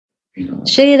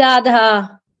Shri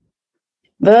Radha,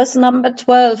 verse number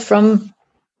 12 from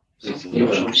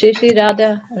Shri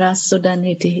Radha Rasa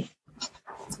Sudhanidhi.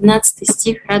 12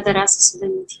 стих Рада Раса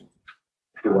Судhanidhi.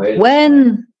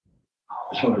 When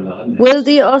will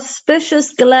the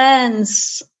auspicious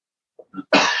glance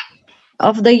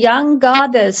of the young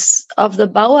goddess of the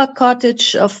bower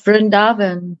cottage of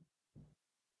Vrindavan,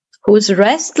 whose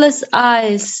restless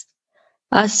eyes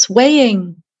are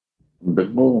swaying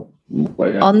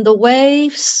on the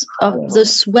waves of the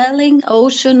swelling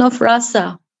ocean of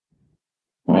Rasa,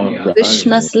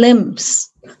 Krishna's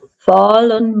limbs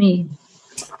fall on me.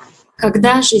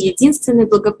 Когда же единственный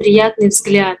благоприятный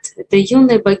взгляд этой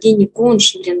юной богини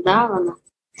Кунши Вриндавана,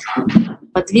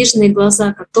 подвижные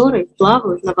глаза которой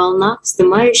плавают на волнах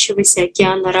вздымающегося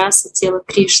океана расы тела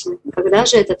Кришны, когда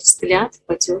же этот взгляд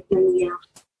падет на меня?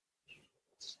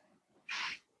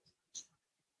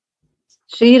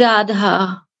 Shri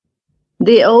Radha,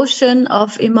 the ocean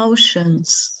of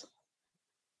emotions.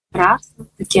 Радха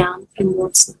 — океан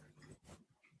эмоций.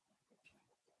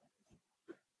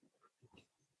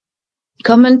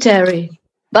 Commentary.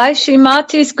 By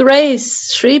Srimati's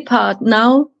grace, Shripad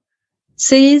now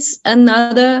sees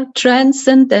another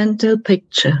transcendental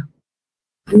picture.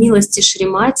 По милости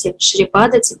Шримати,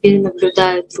 Шрипада теперь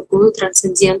наблюдает другую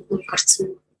трансцендентную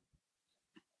картину.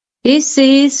 He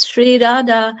sees Sri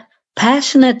Radha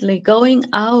passionately going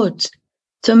out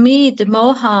to meet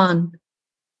Mohan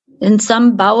in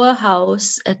some bower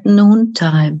house at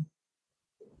noontime.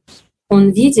 Он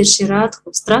видит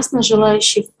Ширадху, страстно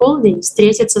желающий в полдень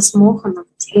встретиться с Моханом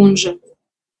в Кунже.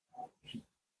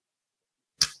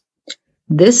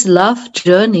 This love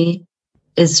journey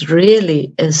is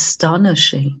really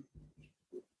astonishing.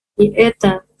 И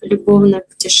это любовное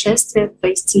путешествие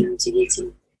поистине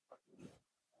удивительно.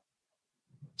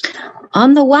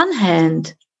 On the one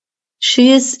hand,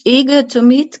 she is eager to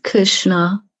meet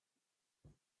Krishna.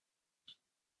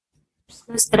 С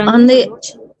одной стороны, она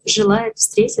очень желает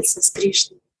встретиться с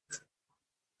Кришной.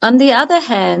 On the other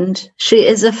hand, she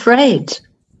is afraid.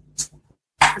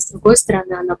 А с другой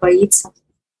стороны, она боится.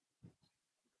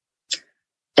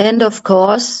 And of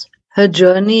course, her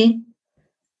journey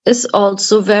is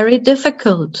also very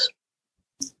difficult.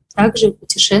 Также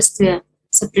путешествие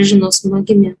сопряжено с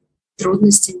многими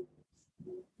трудностями.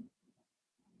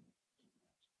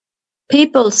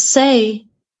 People say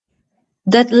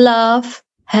that love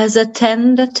has a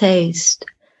tender taste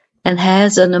and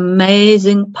has an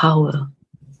amazing power.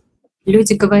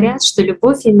 Люди говорят, что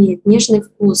любовь имеет нежный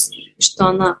вкус и что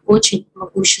она очень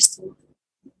могущественна.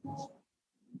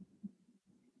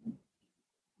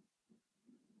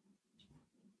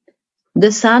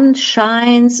 The sun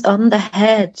shines on the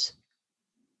head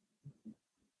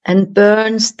and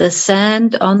burns the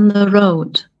sand on the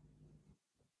road.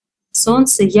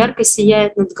 Солнце ярко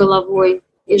сияет над головой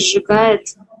и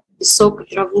сжигает песок и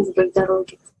траву вдоль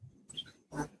дороги.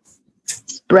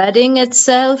 Spreading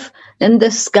itself in the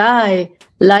sky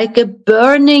like a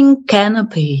burning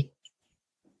canopy.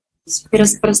 И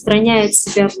распространяет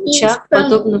себя в лучах,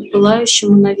 подобно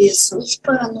пылающему навесу.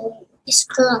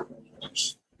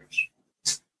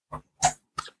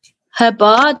 Her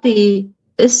body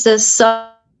is as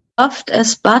soft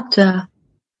as butter,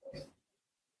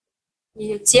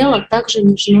 Ее тело также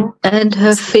нежно, and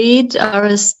her feet are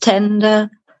as tender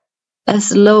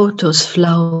as lotus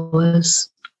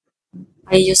flowers.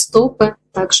 а ее стопы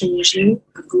также нежны,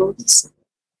 как лотосы.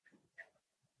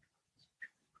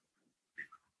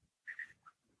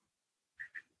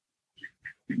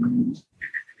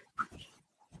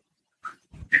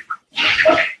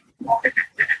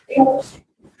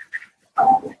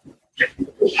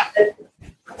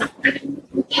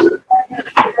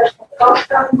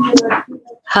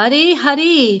 Hari,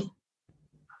 Hari,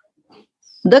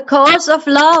 the cause of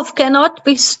love cannot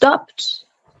be stopped.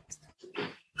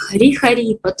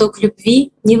 Хари-хари, поток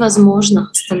любви невозможно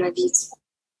остановить.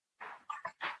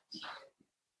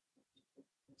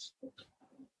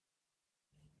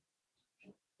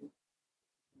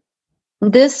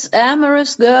 This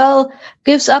amorous girl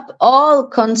gives up all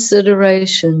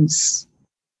considerations.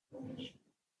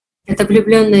 Эта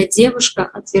влюбленная девушка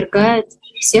отвергает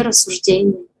все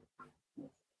рассуждения,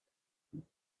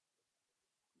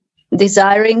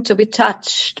 desiring to be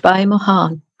touched by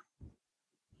Mohan.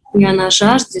 и она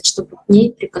жаждет, чтобы к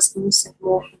ней прикоснулся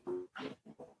Мохан.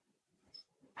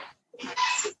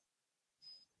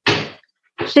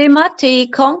 Srimati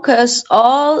conquers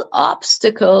all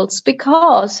obstacles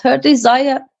because her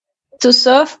desire to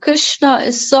serve Krishna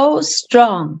is so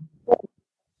strong.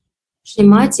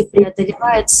 Шримати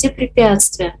преодолевает все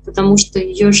препятствия, потому что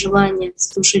ее желание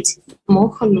служить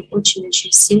Мохану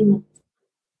очень-очень сильно.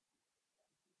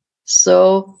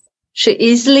 so she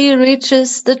easily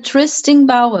reaches the trysting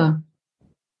bower.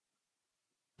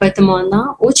 Поэтому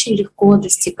она очень легко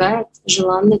достигает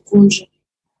желанной кунджи.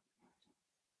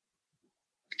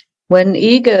 When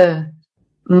eager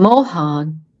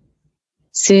Mohan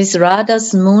sees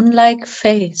Radha's moon-like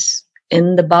face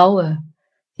in the bower,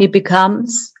 he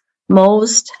becomes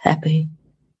most happy.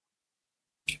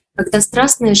 Когда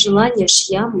страстное желание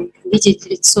Шьямы видеть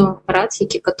лицо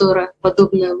Радхики, которое,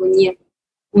 подобно луне,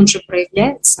 кунджи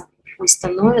проявляется, он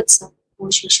становится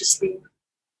очень счастливым.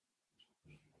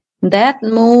 That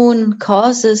moon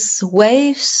causes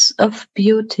waves of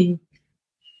beauty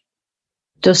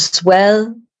to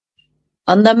swell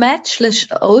on the matchless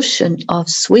ocean of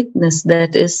sweetness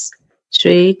that is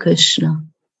Sri Krishna.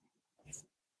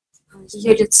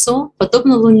 Ее лицо,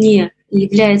 подобно луне,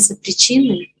 является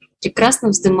причиной прекрасно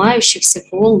вздымающихся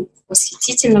волн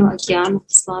восхитительного океана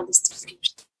сладости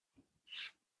Кришны.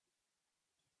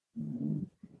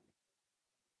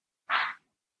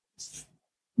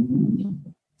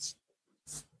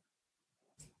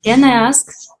 Can I ask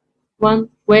one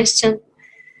question?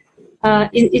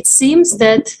 It seems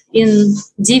that in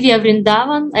Divya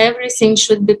Vrindavan, everything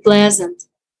should be pleasant,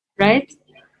 right?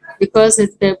 Because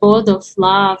it's the abode of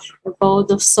love, the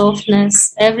abode of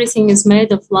softness. Everything is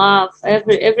made of love.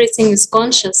 Everything is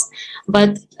conscious.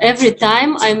 But every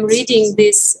time I'm reading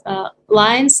these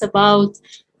lines about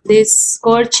this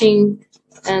scorching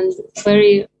and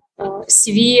very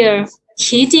severe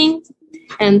heating,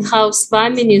 and how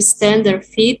Swamini's tender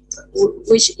feet,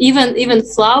 which even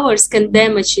flowers can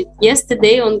damage it.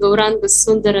 Yesterday on Gauranga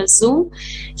Sundara Zoom,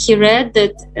 he read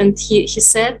that, and he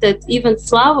said that even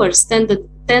flowers,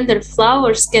 tender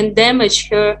flowers, can damage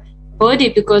her body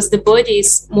because the body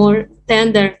is more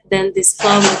tender than these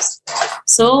flowers.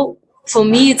 So for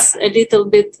me, it's a little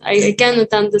bit, I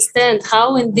cannot understand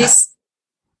how in this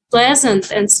pleasant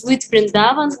and sweet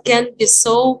Vrindavan can be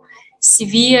so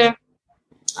severe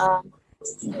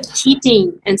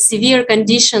heating and severe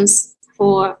conditions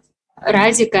for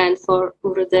Radhika and for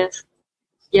Gurudev.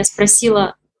 Я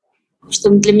спросила, что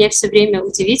для меня все время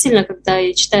удивительно, когда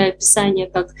я читаю описание,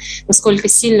 как насколько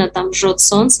сильно там жжет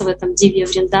солнце в этом Дивья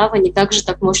Вриндаване, как же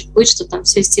так может быть, что там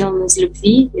все сделано из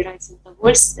любви и ради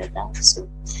удовольствия, да, все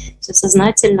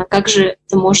сознательно, как же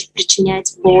это может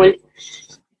причинять боль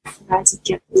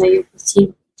Радике на ее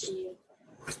пути и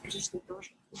Кришне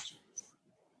тоже.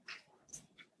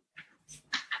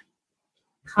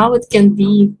 How it can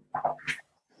be.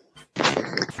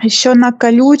 Еще на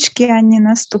колючки они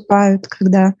наступают,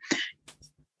 когда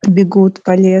бегут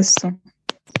по лесу.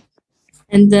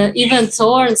 And even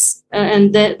thorns,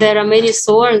 and there are many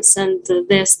thorns, and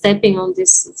they're stepping on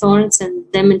these thorns and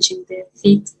damaging their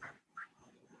feet.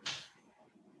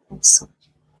 Also.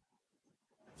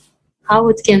 How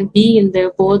it can be in the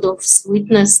abode of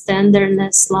sweetness,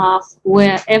 tenderness, love,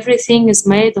 where everything is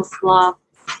made of love,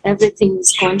 everything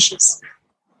is conscious.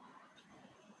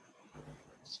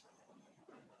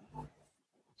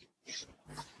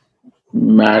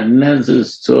 Madness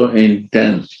is so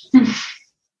intense.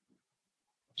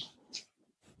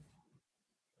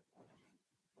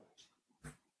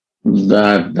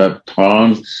 That the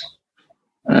thorns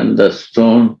and the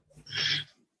stone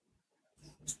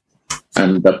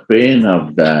and the pain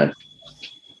of that,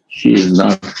 she is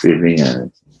not feeling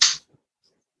it.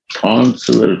 Thorns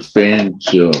will pain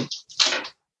you.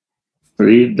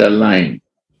 Read the line.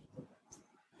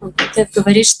 Гурдев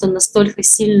говорит, что настолько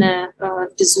сильное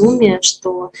безумие,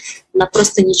 что она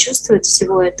просто не чувствует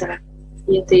всего этого,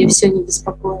 и это ее все не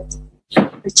беспокоит.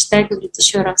 Прочитай, говорит,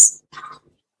 еще раз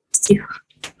стих.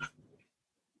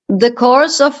 The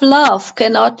course of love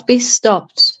cannot be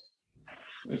stopped.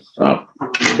 Stop.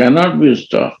 Cannot be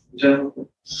stopped.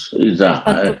 It's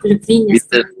a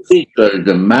secret,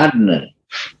 it's a madness.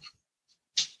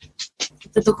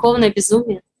 Это духовное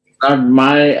безумие. Not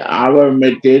our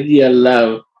material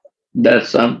love, that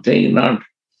something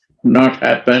not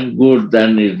happen good,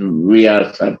 then we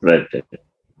are separated.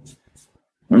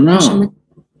 No.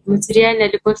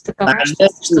 Материальная любовь такова, что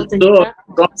что-то не так.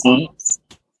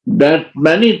 That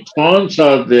many thorns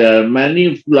are there,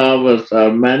 many flowers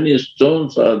are, many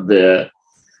stones are there,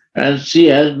 and she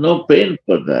has no pain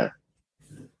for that.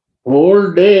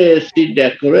 Whole day she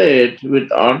decorates with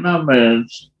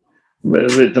ornaments,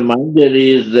 with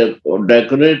manjaris, they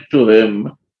decorate to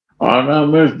him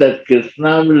ornaments that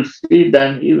Krishna will see,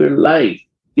 then he will like.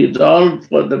 It's all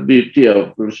for the beauty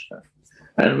of Krishna.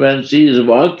 And when she is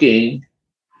walking,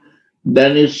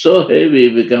 then it's so heavy,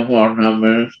 become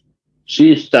ornaments,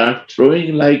 she starts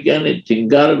throwing like anything,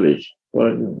 garbage for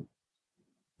him.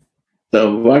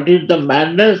 So what is the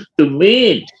madness? To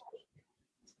meet.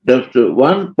 the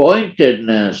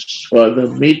one-pointedness for the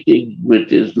meeting with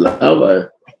his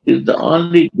lover is the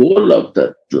only goal of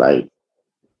that life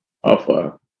of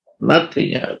her,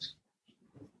 nothing else.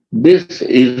 This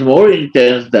is more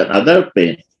intense than other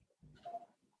pain.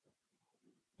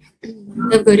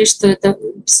 Я говорю, что это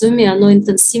безумие, оно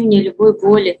интенсивнее любой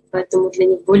боли, поэтому для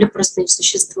них боли просто не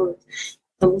существует.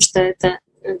 Потому что это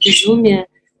безумие,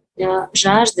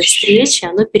 жажда, встречи,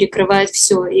 оно перекрывает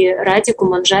все. И Радику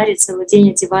Манджари целый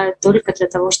день одевают только для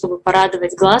того, чтобы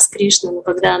порадовать глаз Кришны, но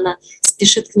когда она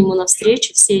спешит к нему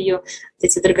навстречу, все ее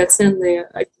эти драгоценные,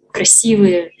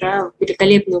 красивые, да,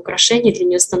 великолепные украшения для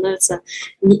нее становятся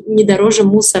не дороже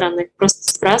мусора, она их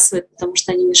просто сбрасывает, потому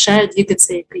что они мешают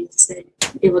двигаться ей к ее цели.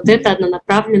 И вот эта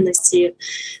однонаправленность и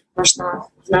важна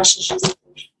в нашей жизни.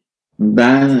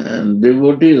 Then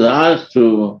devotees ask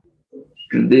to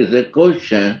this a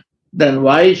question, then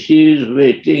why she is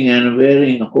waiting and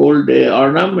wearing whole day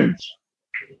ornaments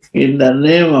in the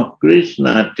name of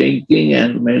Krishna, thinking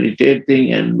and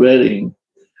meditating and wearing,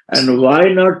 and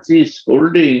why not she is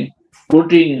holding,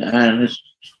 putting and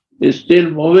is still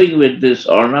moving with these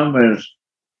ornaments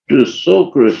to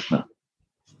show Krishna?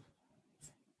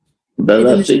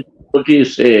 The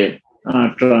devotees say,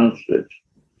 translate.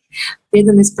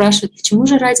 Преданный спрашивает, почему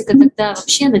же Радика тогда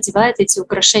вообще надевает эти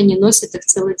украшения, носит их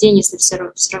целый день, если все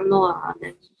равно она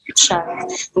не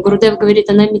мешает. Но Гурудев говорит,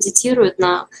 она медитирует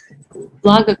на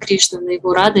благо Кришны, на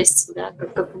его радость, да,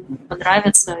 как ему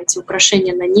понравятся эти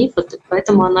украшения на ней,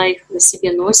 поэтому она их на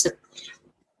себе носит,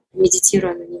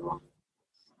 медитируя на него.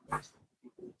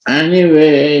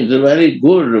 Anyway, it's very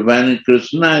good when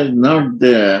Krishna is not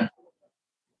there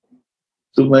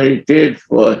to meditate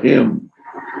for him.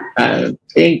 I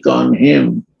think on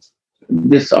him,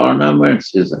 this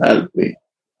ornaments is helping.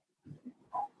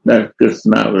 That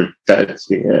Krishna will touch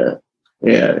here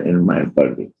in my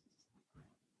body.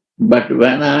 But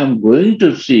when I am going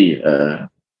to see her,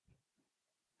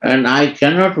 and I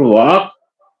cannot walk,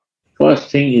 first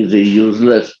thing is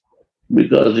useless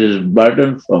because it's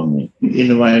burden for me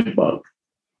in my body.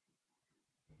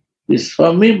 It's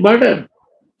for me burden.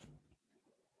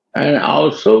 And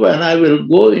also when I will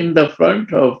go in the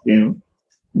front of him,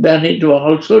 then it will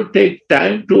also take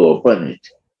time to open it.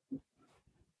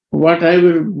 What I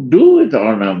will do with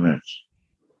ornaments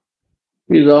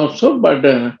is also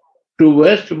burden to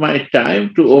waste my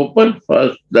time to open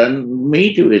first, then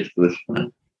meet with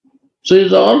Krishna. So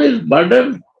it's always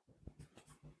burden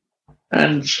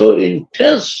and so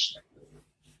intense.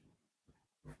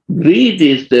 Greed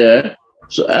is there,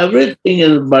 so everything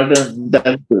is burden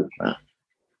than Krishna.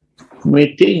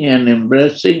 Meeting and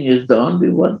embracing is the only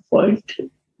one point.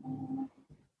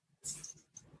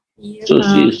 Yeah. So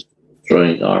she is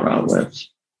throwing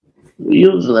ornaments.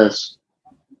 Useless.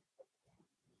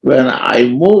 When I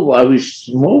move, I was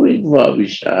moving for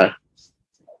Vishal.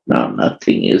 Now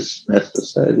nothing is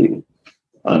necessary.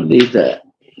 Only the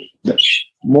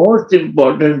most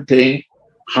important thing,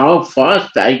 how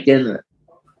fast I can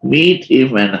meet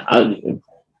him and hug him.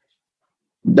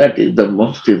 That is the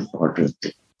most important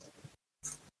thing.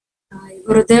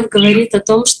 Гурудев говорит о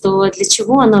том, что для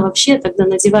чего она вообще тогда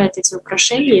надевает эти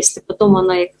украшения, если потом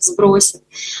она их сбросит.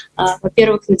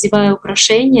 Во-первых, надевая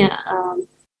украшения,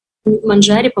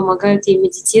 манджари помогают ей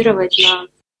медитировать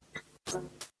на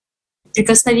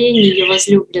прикосновении ее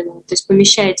возлюбленного. То есть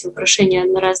помещая эти украшения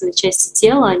на разные части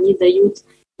тела, они дают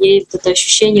ей это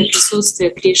ощущение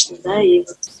присутствия Кришны, да, и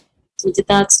вот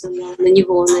медитацию на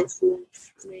него, на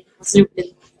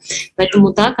возлюбленного.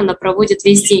 Поэтому так она проводит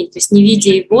весь день. То есть не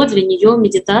видя его, для нее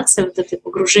медитация, вот это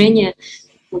погружение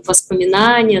в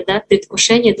воспоминания, да,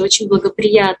 предвкушение, это очень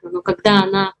благоприятно. Но когда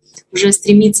она уже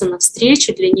стремится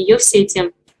навстречу, для нее все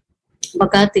эти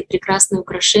богатые, прекрасные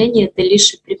украшения — это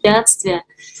лишь препятствие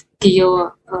к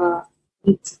ее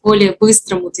более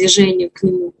быстрому движению к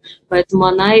нему. Поэтому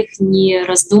она их, не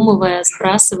раздумывая,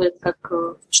 сбрасывает как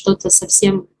что-то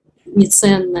совсем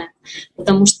неценное.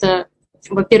 Потому что,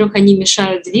 во-первых, они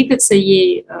мешают двигаться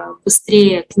ей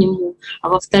быстрее к нему, а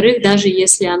во-вторых, даже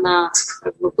если она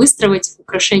как бы быстро в этих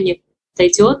украшениях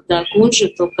дойдет до кунджи,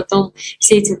 то потом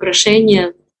все эти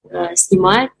украшения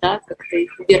снимать, да, как-то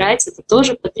их убирать, это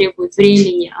тоже потребует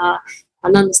времени, а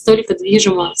она настолько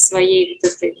движима своей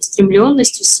вот этой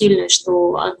устремленностью сильной,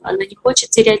 что она не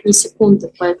хочет терять ни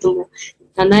секунды, поэтому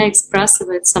она их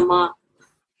сбрасывает сама.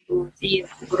 Вот. И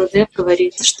Гурудев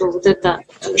говорит, что вот эта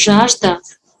жажда,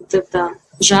 вот эта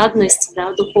жадность,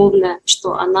 да, духовная,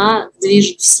 что она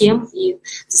движет всем и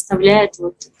заставляет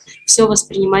вот все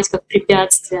воспринимать как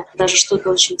препятствие, даже что-то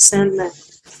очень ценное.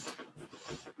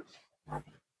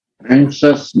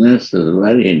 Anxiousness is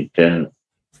very intense.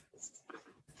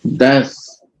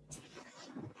 Thus,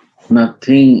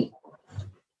 nothing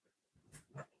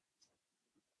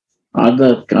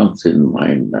other comes in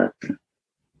mind. That,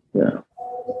 yeah.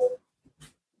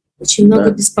 Очень много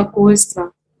Да.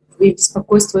 беспокойства. И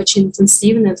беспокойство очень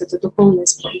интенсивное, вот это духовное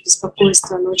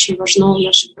беспокойство, оно очень важно в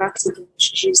нашей практике, в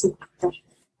нашей жизни как-то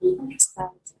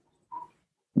ставить.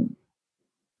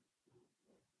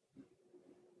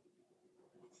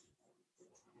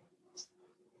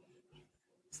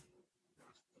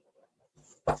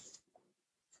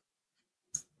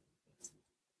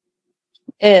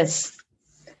 Yes.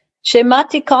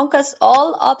 Shemati conquers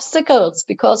all obstacles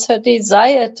because her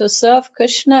desire to serve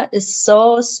Krishna is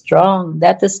so strong.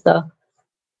 That is the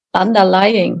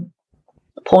underlying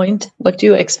point, what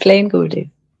you explain, Gurudev.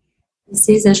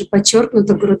 Здесь даже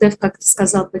подчеркнуто, Гурудев как-то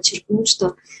сказал, подчеркнул,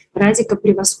 что Радика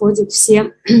превосходит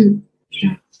все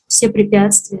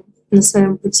препятствия на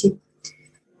своем пути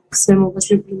к своему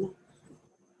возлюбленному.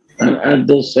 And at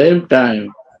the same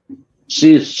time,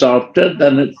 she is softer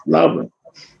than a flower.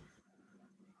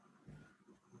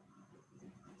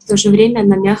 В то же время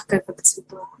она мягкая, как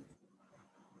цветок.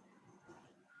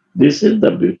 This is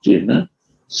the beauty, no?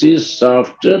 She is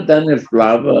softer than a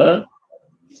flower,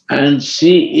 and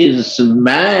she is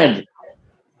mad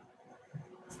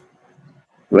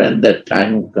when the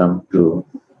time comes to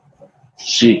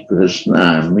see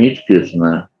Krishna, meet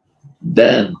Krishna.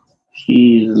 Then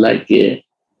he is like a,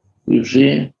 you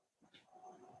see,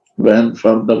 when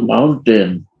from the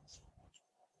mountain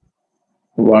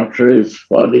water is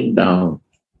falling down,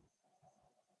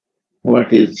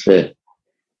 what is it?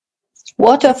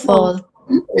 Waterfall.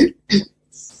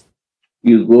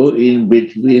 You go in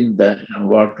between the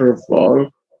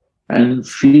waterfall and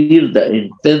feel the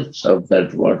intense of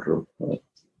that waterfall.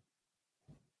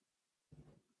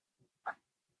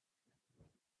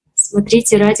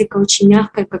 Смотрите, Радика очень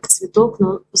мягкая, как цветок,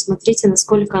 но посмотрите,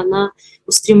 насколько она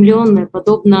устремленная,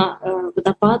 подобно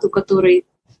водопаду, который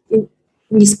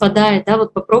не спадает. Да?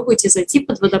 Вот попробуйте зайти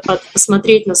под водопад,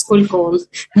 посмотреть, насколько он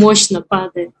мощно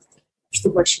падает,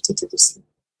 чтобы ощутить эту силу.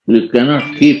 You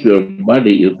cannot keep your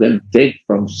body, you can take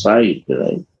from side,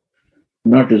 right?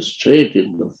 Not straight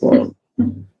in the fall.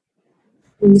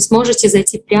 Вы не сможете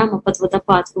зайти прямо под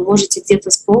водопад, вы можете где-то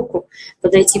сбоку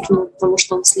подойти к нему, потому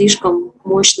что он слишком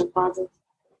мощно падает.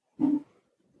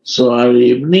 So our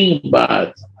evening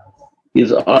bath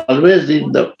is always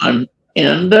in the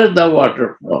under the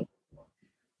waterfall.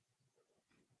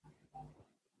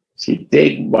 She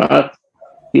take bath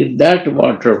in that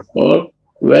waterfall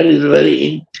where is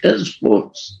very intense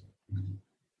force.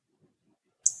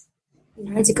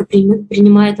 Радика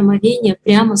принимает омовение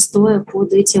прямо стоя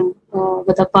под этим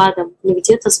водопадом, не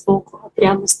где-то сбоку, а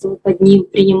прямо стоя под ним,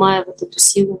 принимая вот эту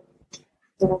силу,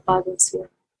 которая падает сверху.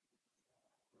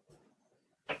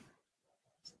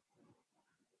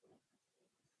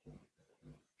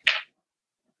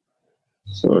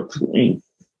 So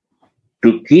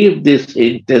to keep this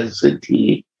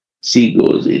intensity, she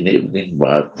goes in evening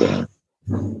bath.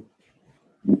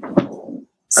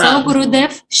 So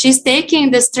Gurudev, she's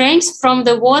taking the strength from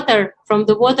the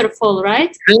waterfall,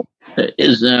 right?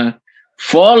 Is a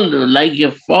fall like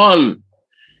a fall.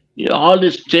 All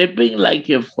is stepping like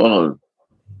a fall.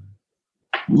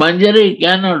 Manjari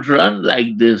cannot run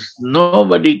like this.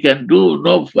 Nobody can do,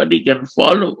 nobody can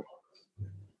follow.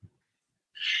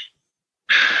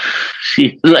 She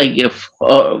is like a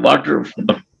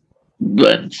waterfall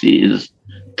when she is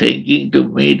thinking to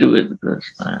meet with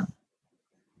Krishna.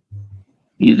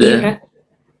 И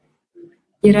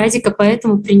Радика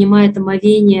поэтому принимает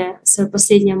омовение, свое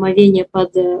последнее омовение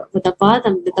под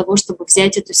водопадом для того, чтобы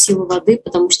взять эту силу воды,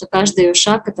 потому что каждый ее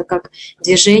шаг — это как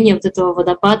движение вот этого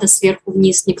водопада сверху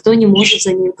вниз. Никто не может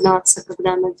за ней гнаться,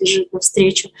 когда она бежит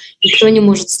навстречу. Никто не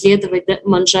может следовать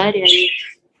Манджаре, они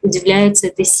удивляются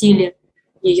этой силе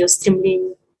ее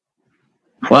стремлений.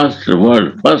 First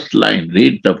word, first line,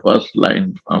 read the first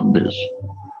line from this.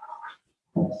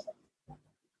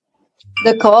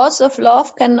 The course of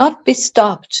love cannot be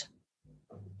stopped.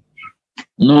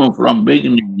 No, from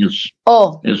beginning is.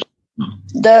 Oh, Is,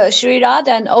 the Sri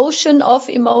Radha, an ocean of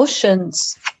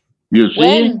emotions. you see?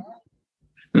 When?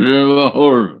 The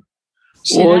whole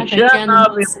Шри Радha, ocean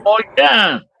of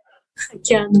emotion.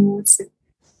 Океан эмоций.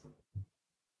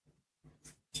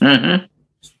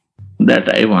 That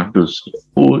I want to say.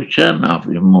 Ocean of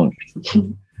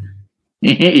emotion.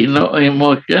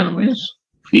 Emotion means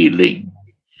feeling.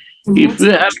 If you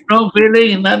have no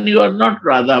feeling, then you are not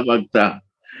Radha Bhakta.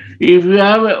 If you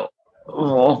have a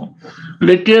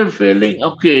little feeling,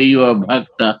 okay, you are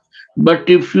Bhakta. But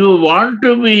if you want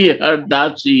to be a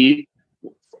Dasi,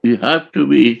 you have to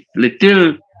be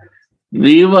little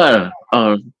river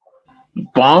or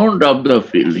pound of the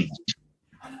feeling.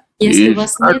 Если у Is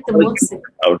вас not нет эмоций,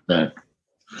 without that.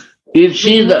 Is вы she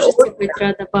не the можете быть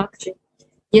рада бхакти.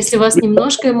 Если у вас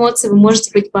немножко эмоций, вы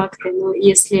можете быть бхактой. Но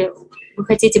если вы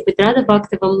хотите быть рада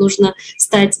бхакти, вам нужно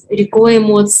стать рекой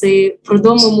эмоций,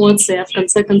 прудом эмоций, а в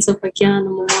конце концов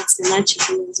океаном эмоций, иначе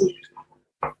это невозможно.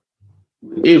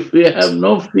 if we have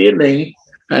no feeling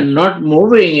and not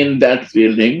moving in that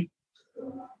feeling,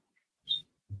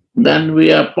 then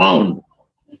we are bound.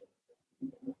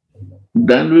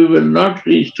 Then we will not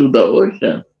reach to the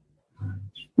ocean.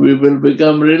 We will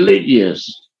become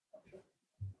religious.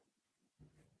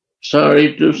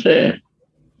 Sorry to say.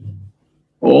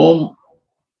 Om,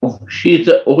 she's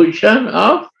the ocean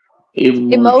of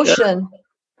emotion. Emotion.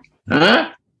 Huh?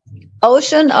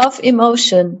 Ocean of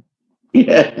emotion.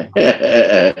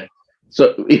 Yeah.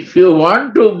 So if you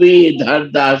want to be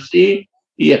Dhardasi,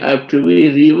 you have to be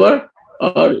river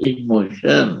or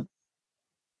emotion.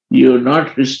 You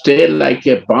not stay like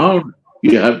a pond.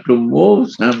 You have to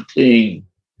move something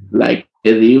like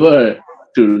a river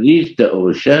to reach the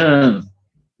ocean.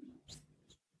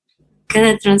 Can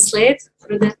I translate?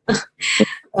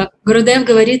 Гурудев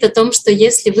говорит о том, что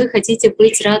если вы хотите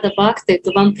быть рада бхактой,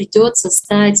 то вам придется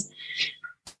стать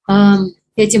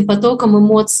этим потоком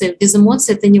эмоций. Без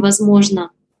эмоций это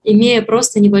невозможно. Имея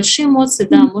просто небольшие эмоции,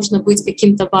 да, можно быть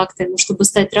каким-то бхактой, но чтобы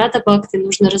стать рада бхактой,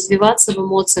 нужно развиваться в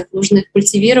эмоциях, нужно их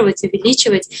культивировать,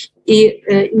 увеличивать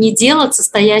и не делаться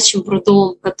стоячим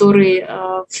прудом, который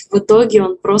в итоге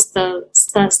он просто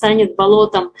станет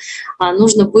болотом, а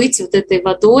нужно быть вот этой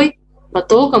водой,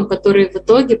 потоком, который в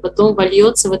итоге потом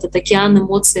вольется в этот океан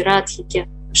эмоций радхики,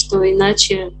 что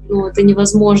иначе это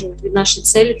невозможно. И наша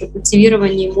цель — это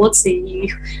культивирование эмоций и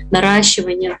их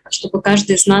наращивание, чтобы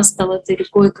каждый из нас стал этой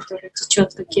рекой, которая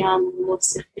течет в океан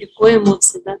эмоций, рекой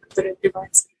эмоций, да, которая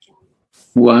вливается в океан.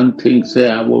 One thing say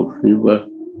about river.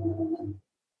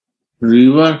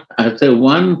 River has a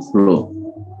one flow.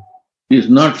 It's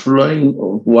not flowing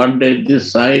one day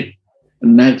this side,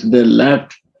 next day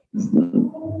left,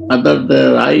 other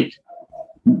day right.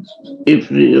 If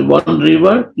one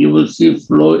river, you will see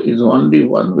flow is only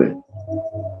one way.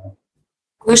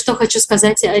 Кое-что хочу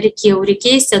сказать о реке. У реки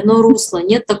есть одно русло.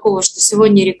 Нет такого, что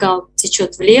сегодня река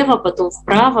течет влево, потом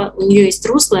вправо. У нее есть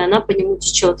русло, и она по нему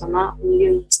течет. У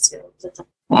нее есть вот это.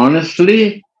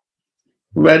 Honestly,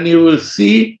 when you will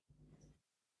see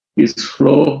its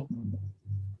flow,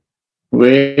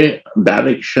 way,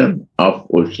 direction of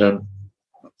ocean,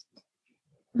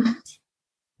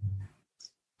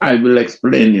 I will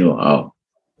explain you how.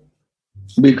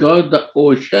 Because the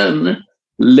ocean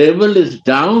level is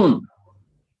down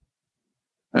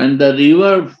and the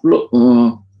river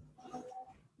flow,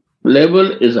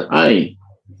 level is high.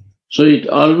 So it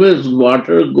always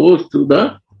water goes to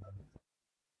the,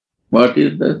 what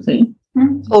is the thing?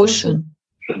 Ocean.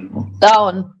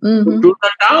 Down. Mm-hmm. To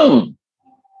the down.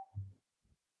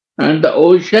 And the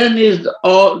ocean is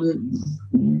all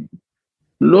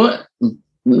low,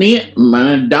 near,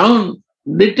 down,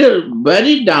 little,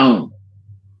 very down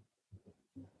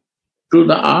to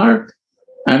the earth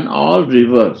and all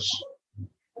rivers.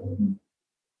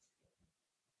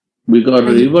 Because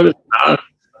river starts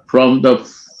from the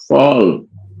fall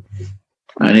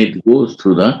and it goes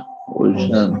to the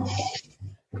ocean.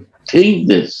 Think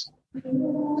this.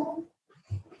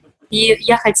 И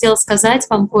я хотела сказать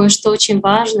вам кое-что очень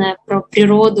важное про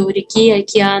природу реки и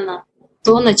океана.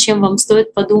 То, над чем вам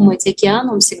стоит подумать. Океан,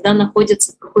 он всегда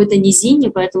находится в какой-то низине,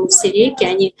 поэтому все реки,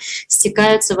 они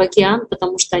стекаются в океан,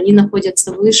 потому что они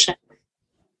находятся выше.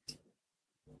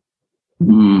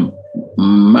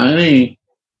 Many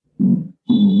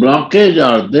blockages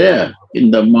are there in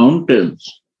the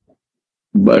mountains,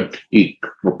 but he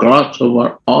crossed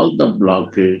over all the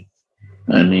blockage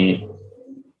and he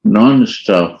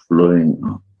non-stop flowing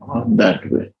on that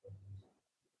way.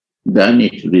 Then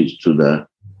it reached to the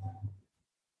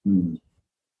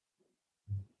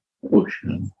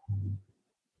ocean.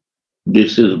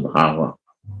 This is bhava.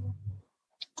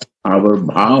 Our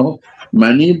bhava,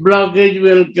 many blockage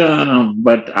will come,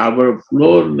 but our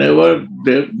flow never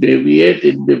deviate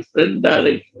in different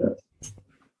direction.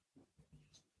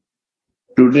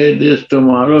 Today this,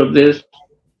 tomorrow this,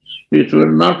 it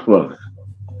will not work.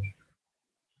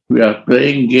 We are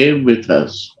playing game with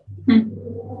us.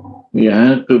 We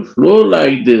have to flow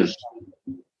like this.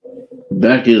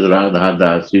 That is Radha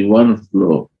Dasi, one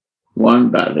flow,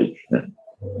 one direction.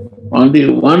 Only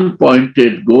one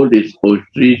pointed goal is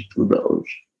reach to the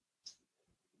ocean.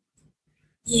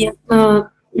 И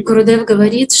Гурудев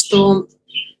говорит, что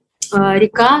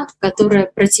река,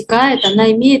 которая протекает, она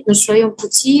имеет на своем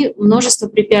пути множество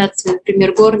препятствий.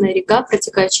 Например, горная река,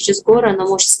 протекая через горы, она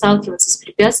может сталкиваться с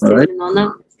препятствиями, но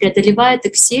она преодолевает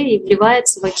их все и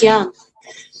вливается в океан.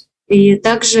 И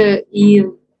также и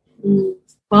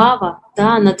Бава,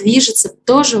 да, она движется.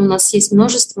 Тоже у нас есть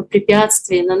множество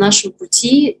препятствий на нашем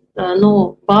пути,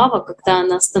 но Бава, когда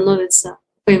она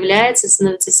появляется,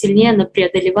 становится сильнее, она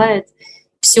преодолевает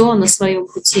все на своем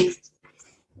пути.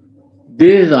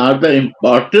 These are the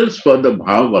importance for the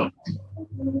Bhava.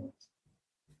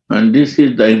 And this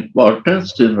is the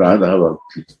importance in Radha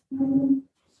Bhakti.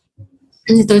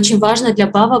 Это очень важно для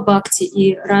Бхава Бхакти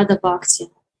и Рада Бхакти.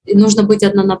 И нужно быть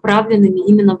однонаправленными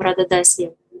именно в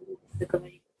Рададасе.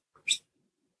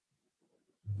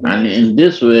 And in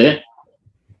this way,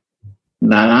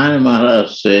 Narayana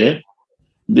Maharaj said,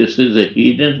 this is a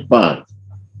hidden path.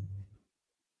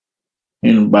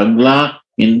 In Bangla,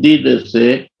 Hindi they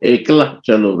say, Ekla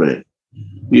chalobe.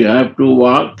 You have to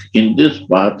walk in this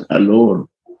path alone,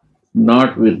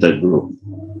 not with a group.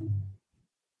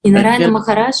 И Нарайана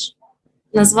Махарадж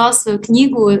назвал свою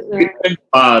книгу Hidden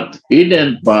path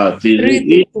is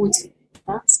 «Скрытый путь».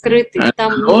 Да? Скрытый. and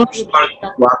Там alone может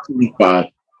walking path.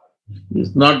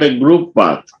 It's not a group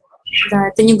path. Да,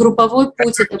 это не групповой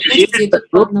путь, это путь, где идут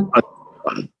по одному.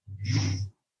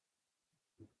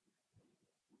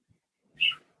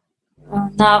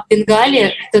 На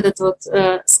Бенгале вот этот вот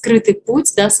скрытый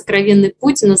путь, да, сокровенный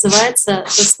путь, называется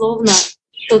дословно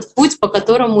тот путь, по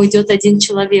которому идет один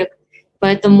человек.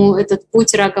 Поэтому этот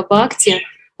путь Рага Бхакти,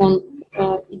 он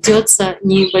идется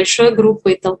не большой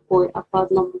группой, толпой, а по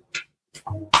одному.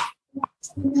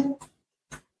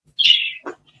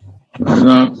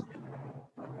 Not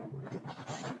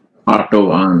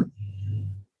autobahn.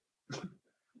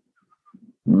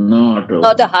 No autobahn.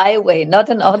 Not a highway, not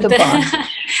an autobahn.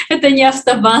 Это не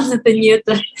автобан, это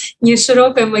не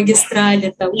широкая магистраль,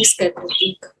 это узкая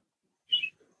тропинка.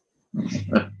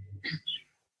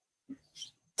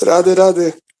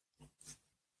 Radhe.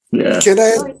 Yeah.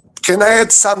 Can I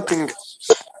add something?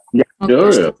 Yeah,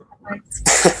 sure.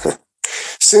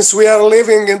 Since we are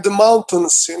living in the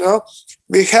mountains,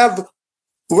 we have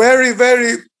very,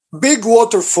 very big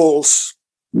waterfalls.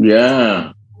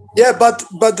 Yeah. Yeah, but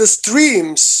the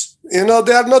streams, they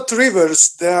are not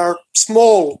rivers. They are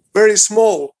small, very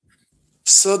small.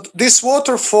 So this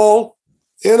waterfall,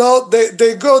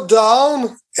 they go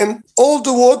down and all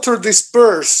the water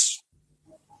disperse.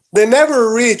 They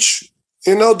never reach,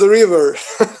 the river.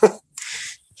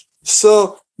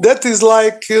 So that is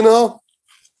like,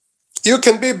 you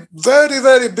can be very,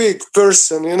 very big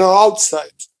person,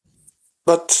 outside.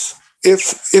 But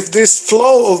if this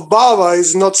flow of bhava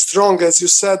is not strong, as you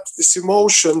said, this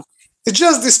emotion, it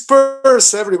just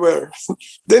disperses everywhere.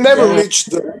 They never reach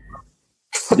there.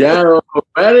 Yeah,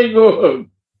 very good.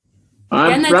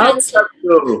 I'm proud of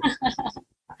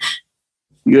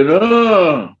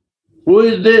you. Who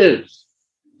is this?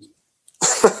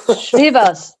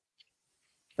 Shrivas.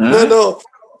 Huh? No.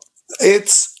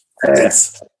 It's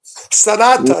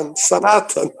Sanatan.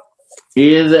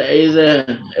 He is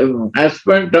a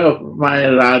husband of my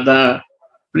Radha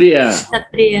Priya.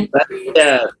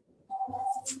 Yeah.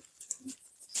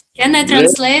 Can I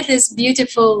translate this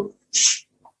beautiful?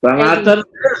 Sanatan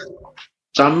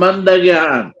Sambandha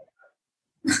Gyan.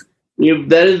 If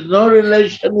there is no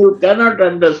relation, you cannot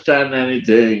understand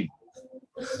anything.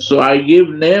 So I give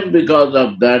name because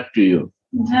of that to you.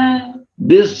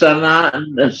 This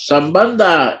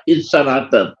Sambandha is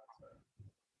Sanatan.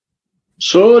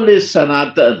 Soul is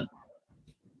Sanatan.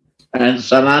 And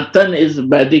Sanatan is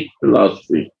Vedic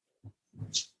philosophy.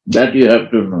 That you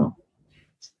have to know.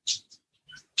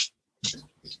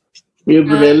 If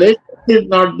relation is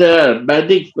not there,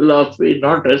 Vedic philosophy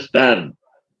not a stand.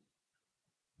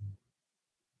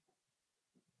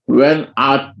 When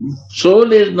our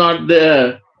soul is not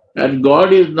there and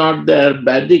God is not there,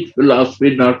 Vedic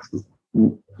philosophy not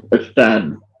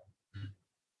stand.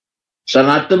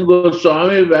 Sanatan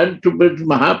Goswami went to meet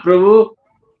Mahaprabhu.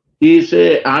 He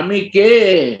said, Ami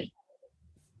ke?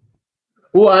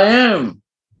 Who I am?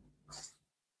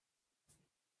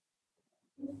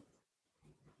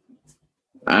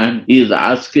 And he is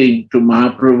asking to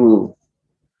Mahaprabhu.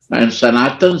 And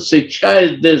Sanatan Siksha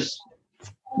is this,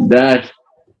 that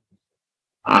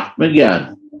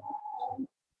Atmagyan,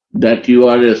 that you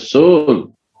are a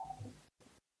soul.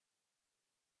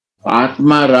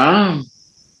 Atma Ram.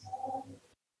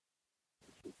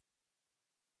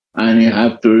 And you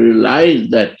have to realize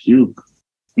that you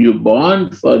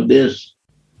born for this,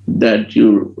 that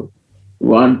you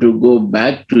want to go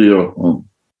back to your home.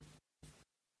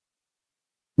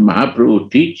 Mahaprabhu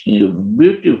teaching is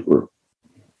beautiful.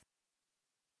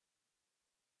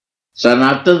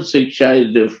 Sanatan Siksha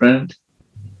is different.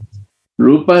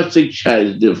 Rupa Siksha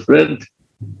is different.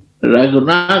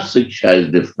 Raghunath Siksha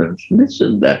is different.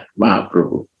 Listen that,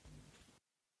 Mahaprabhu.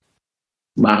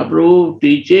 Mahaprabhu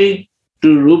teaching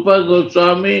to Rupa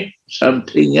Goswami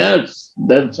something else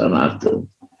than Sanatana.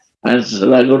 And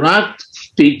Raghunath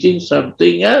teaching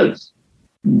something else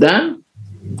than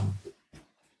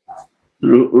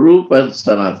Rupa and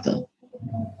Sanatana.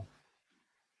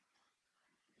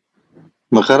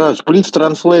 Maharaj, please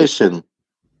translation.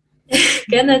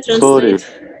 Can I translate?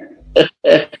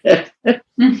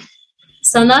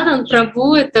 Санатан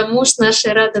Прабху, это муж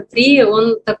нашей Рада Прии,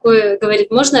 он такой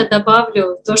говорит, можно я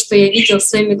добавлю то, что я видел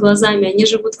своими глазами? Они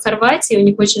живут в Хорватии, у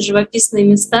них очень живописные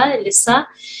места, леса,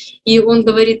 и он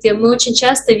говорит, мы очень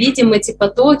часто видим эти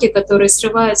потоки, которые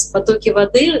срываются, потоки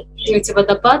воды, эти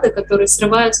водопады, которые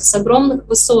срываются с огромных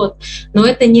высот, но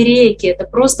это не реки, это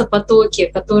просто потоки,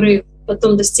 которые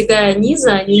потом, достигая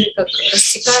низа, они как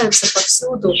растекаются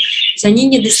повсюду. То есть они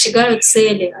не достигают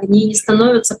цели, они не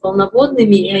становятся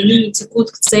полноводными, и они не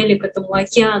текут к цели, к этому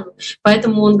океану.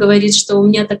 Поэтому он говорит, что у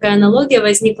меня такая аналогия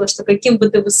возникла, что каким бы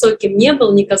ты высоким ни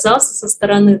был, не казался со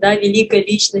стороны, да, великой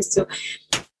личностью,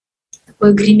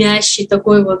 такой гремящий,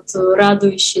 такой вот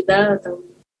радующий, да, там,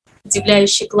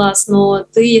 удивляющий класс, но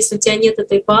ты, если у тебя нет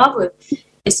этой бавы,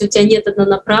 если у тебя нет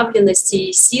однонаправленности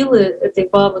и силы этой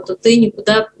бавы, то ты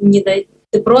никуда не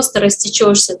ты просто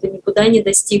растечешься, ты никуда не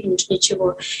достигнешь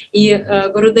ничего. И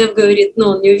Гурудев говорит, ну,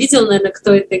 он не увидел, наверное,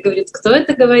 кто это, и говорит, кто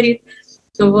это говорит.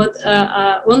 Вот,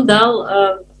 он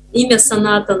дал имя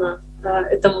Санатана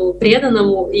этому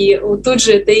преданному, и тут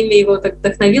же это имя его так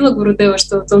вдохновило Гурудева,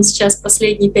 что вот он сейчас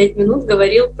последние 5 минут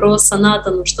говорил про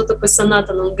Санатану. Что такое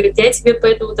Санатана? Он говорит, я тебе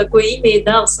поэтому такое имя и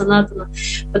дал, Санатана,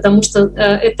 потому что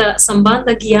это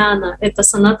Самбанда Гьяна, это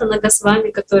Санатана Госвами,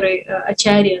 который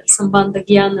ачарья Самбанда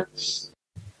Гьяна,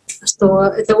 что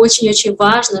это очень-очень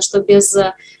важно, что без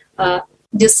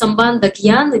Самбанда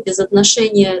Гьяны, без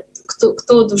отношения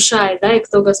кто душа, да, и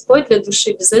кто Господь для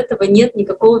души, без этого нет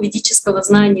никакого ведического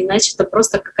знания, иначе это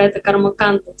просто какая-то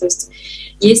кармаканта. То есть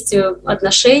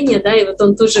отношения, да, и вот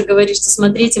он тут же говорит, что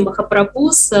смотрите,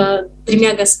 Махапрабху с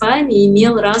 3 Госвами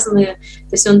имел разные,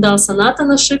 то есть он дал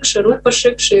Санатана Шикши, Рупа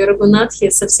Шикши и Рагунатхи,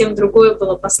 совсем другое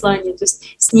было послание. То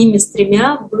есть с ними, с 3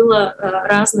 было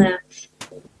разные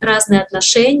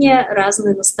отношения,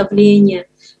 разные наставления.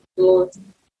 Вот.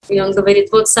 И он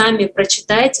говорит, вот сами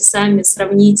прочитайте, сами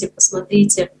сравните,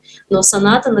 посмотрите. Но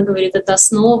Санатана, говорит, это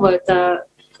основа, это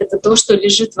то, что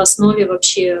лежит в основе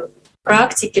вообще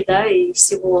практики, да, и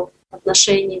всего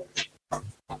отношений.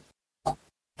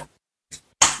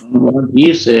 What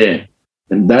he say,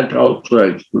 that also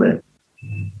explain.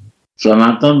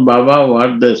 Sanatan Baba,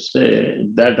 what they say,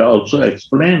 that also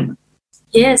explain.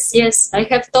 Yes, I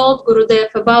have told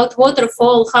Gurudev about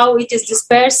waterfall, how it is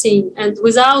dispersing, and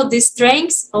without the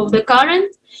strength of the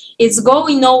current, it's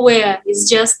going nowhere, it's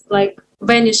just like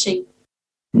vanishing.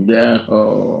 Yeah,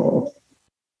 oh.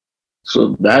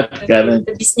 So that current,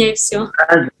 Объясняй все.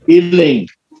 that feeling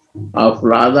of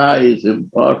Radha is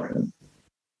important.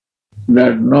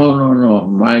 That no,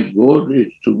 my goal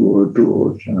is to go to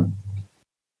ocean.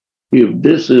 If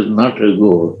this is not a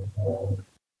goal,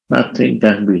 nothing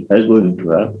can be going to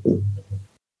happen.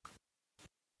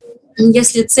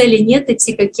 Если цели нет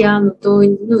идти к океану, то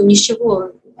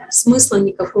ничего, смысла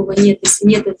никакого нет. Если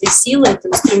нет этой силы,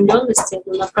 этой устремленности,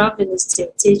 этой направленности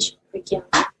течь к океану.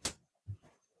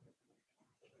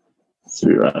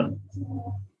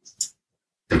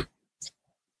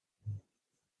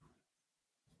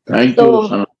 Thank you,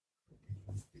 son.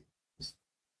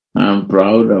 I'm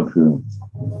proud of you.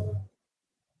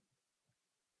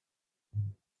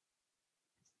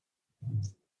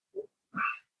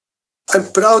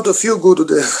 I'm proud of you,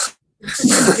 Gurudev.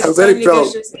 I'm very proud.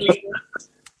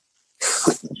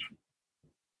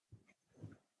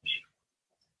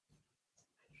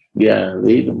 Yeah,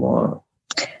 read more.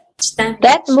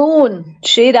 That moon,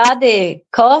 Sri Radha,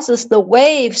 causes the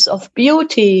waves of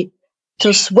beauty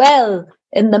to swell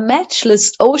in the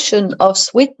matchless ocean of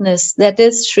sweetness that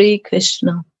is Sri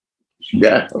Krishna.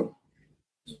 Yeah.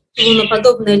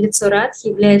 Луноподобное лицо Радхи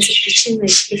является причиной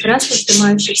прекрасно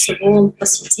вздымающихся волн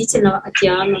восхитительного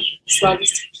океана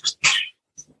сладости.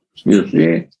 You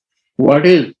see, what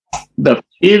is the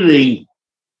feeling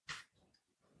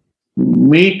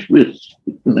meet with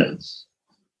sweetness?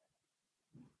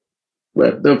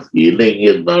 But the feeling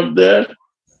is not there.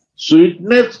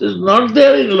 Sweetness is not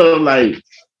there in our life.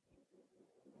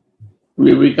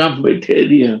 We become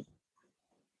material.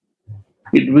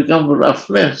 It becomes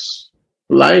roughness.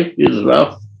 Life is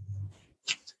rough.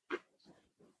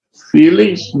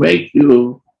 Feelings make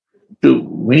you to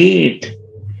meet,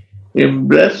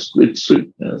 impressed with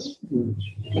sweetness.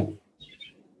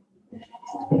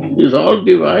 It's all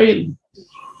divine.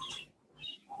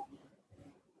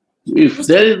 If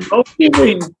there is no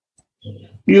feeling,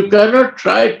 you cannot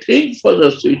think for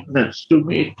the sweetness to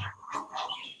meet.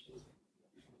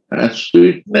 And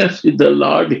sweetness is the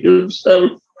Lord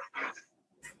Himself.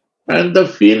 And the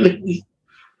feeling,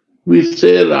 we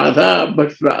say Radha,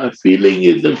 but feeling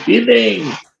is the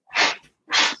feeling.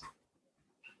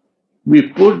 We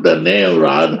put the name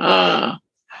Radha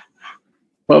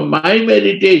for my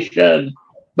meditation,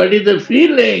 but it's the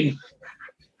feeling.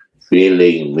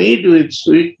 Feeling meet with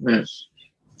sweetness.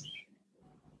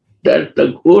 That's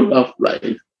the goal of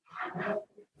life.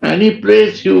 Any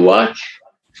place you watch,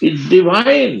 it's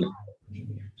divine.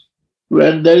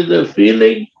 When there is a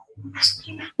feeling,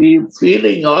 the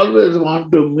feeling always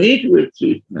want to meet with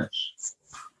sweetness.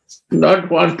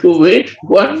 Not want to wait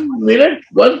 1 minute,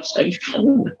 1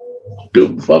 second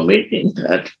for meeting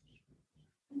that.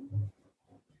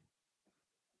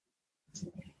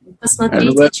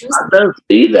 And when others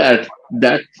see that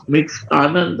makes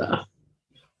ananda.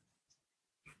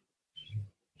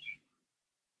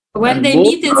 When they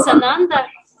meet in Sananda,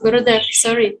 Gurudev,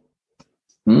 sorry.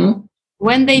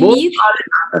 When they Both meet, are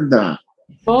in ananda.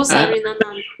 Both are in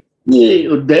Ananda.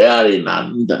 They are in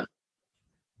ananda.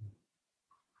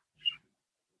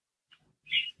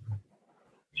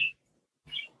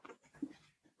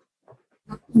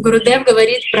 Гурудев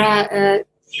говорит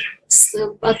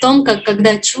о том, как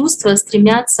когда чувства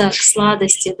стремятся к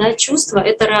сладости. Да? Чувство —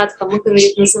 это радха. Мы,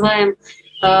 говорит, называем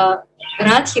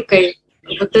радхикой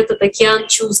вот этот океан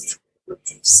чувств,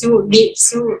 всю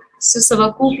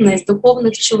совокупность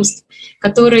духовных чувств,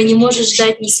 которая не может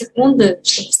ждать ни секунды,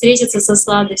 чтобы встретиться со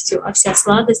сладостью, а вся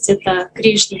сладость — это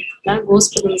Кришна, да?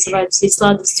 Господа называют всей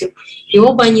сладостью. И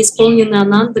оба они исполнены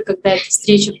ананды, когда эта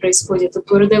встреча происходит. Вот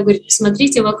Гурудев говорит,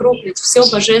 посмотрите вокруг, ведь все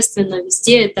божественно,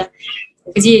 везде это,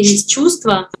 где есть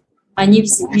чувства, они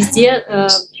везде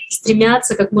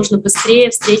стремятся как можно быстрее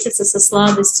встретиться со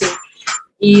сладостью.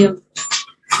 И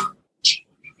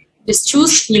без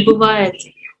чувств не бывает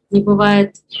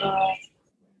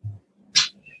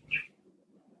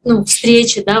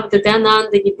встречи, да, вот этой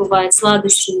ананды не бывает,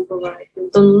 сладости не бывает.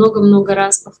 Вот он много-много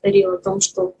раз повторил о том,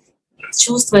 что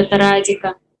чувство — это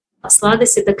радика, а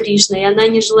сладость — это Кришна. И она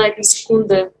не желает ни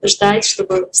секунды ждать,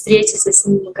 чтобы встретиться с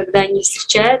ним. И когда они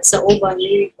встречаются, оба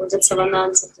они находятся в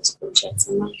ананде, то есть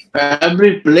получается ананда.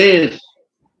 Every place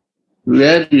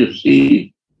where you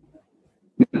see,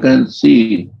 you can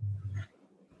see,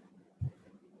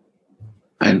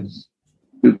 and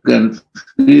you can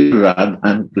feel Radha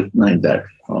and Krishna in that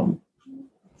form.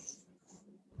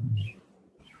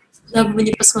 Куда бы вы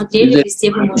ни посмотрели, везде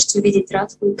вы можете увидеть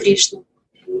Радху и Кришну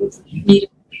в мире,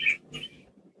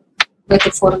 в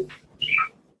этой форме.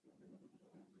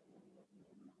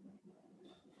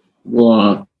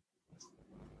 Wow.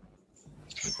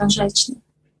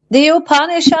 The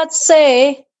Upanishads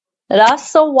say,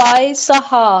 Rasa vai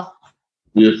saha.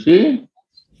 You see?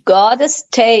 God is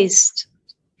taste.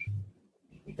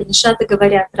 Упанишады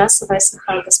говорят, Раса vai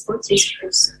saha, Господь есть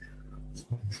вкус.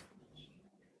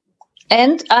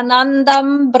 And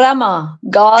Anandam Brahma,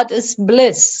 God is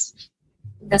bliss.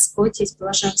 Господь есть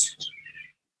блаженство.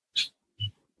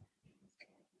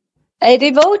 A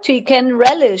devotee can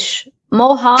relish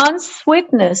Mohan's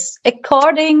sweetness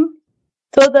according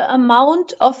to the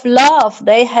amount of love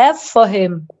they have for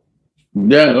him.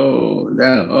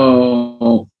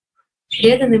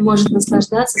 Преданный может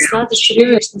наслаждаться сладостью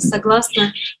Кришны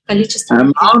согласно количеству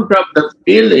amount of the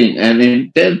feeling and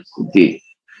intensity.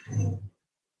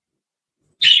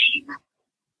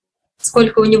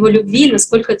 Сколько у него любви,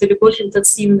 насколько эта любовь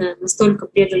интенсивная, настолько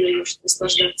преданный может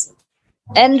наслаждаться.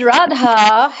 And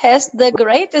Radha has the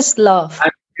greatest love.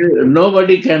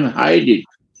 Nobody can hide it.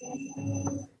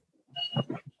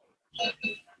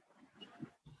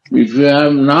 If you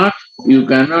have not, you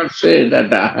cannot say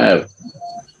that I have.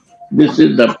 This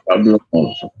is the problem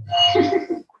also.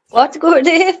 What,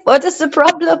 Gurudev? What is the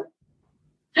problem?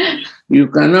 You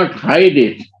cannot hide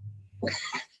it.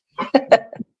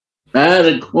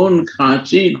 Bair khun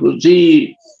khansi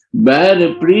khushi, bair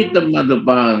pritam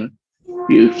madhupal.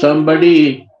 If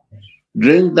somebody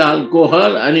drink the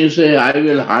alcohol and you say, I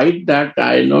will hide that,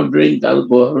 I don't drink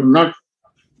alcohol, not.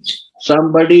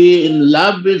 Somebody in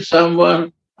love with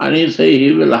someone and you say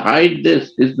he will hide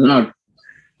this, is not.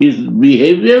 His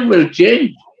behavior will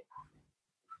change.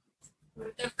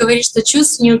 Говорит, что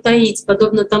чувств не утаить,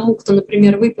 подобно тому, кто,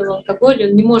 например, выпил алкоголь,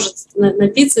 он не может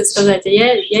напиться и сказать, а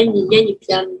я не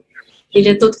пьяный.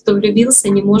 Или тот, кто влюбился,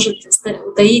 не может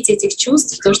утаить этих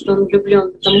чувств, то, что он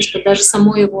влюблен, потому что даже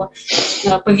само его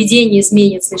поведение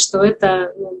изменится, и что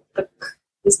это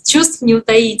чувств не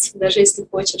утаить, даже если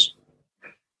хочешь.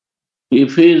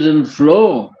 If he is in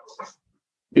flow,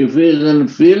 If he is in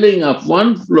feeling of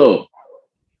one flow,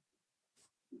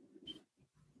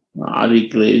 are he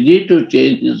crazy to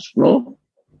change his flow?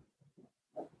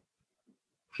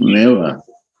 Never.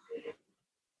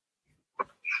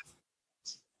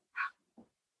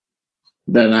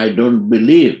 Then I don't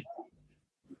believe.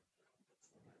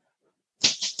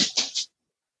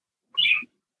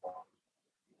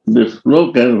 This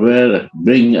flow can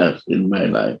bring us in my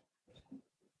life.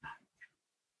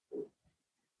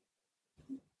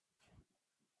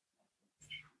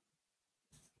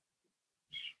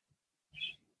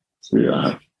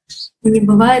 Yeah. Не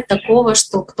бывает такого,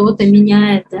 что кто-то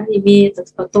меняет, да, имея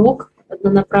этот поток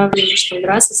однонаправленный, что он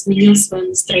раз и сменил свое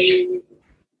настроение. То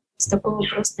есть такого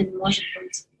просто не может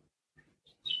быть.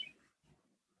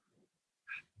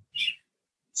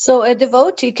 So a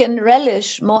devotee can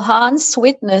relish Mohan's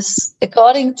sweetness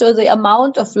according to the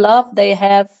amount of love they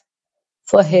have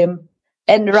for him.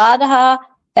 And Radha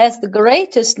has the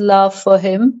greatest love for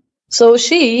him, so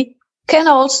she can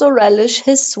also relish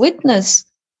his sweetness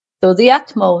to the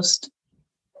utmost.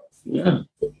 Yeah.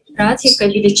 Радхика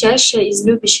величайшая из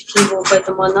любящих его,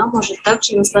 поэтому она может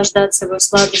также наслаждаться его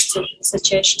сладостью в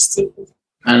высочайшей степени.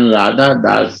 And Radha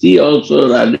Dasi also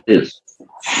relishes.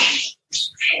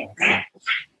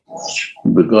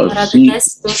 Because she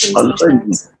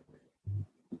always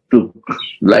took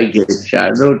like a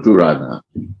shadow to Radha.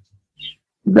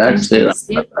 That's the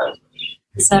Radha.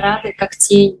 За Радой как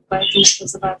тень, поэтому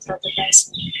называют Рада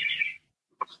Даси.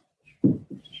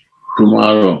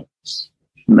 Tomorrow,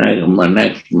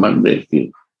 next Monday,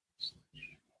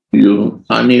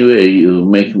 anyway, you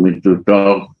make me to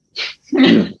talk.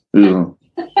 You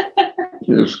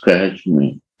scratch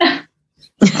me. I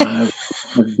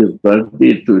have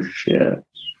difficulty to share.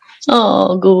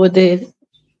 Oh, Gurudev.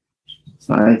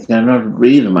 I cannot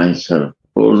breathe myself.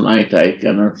 Whole night I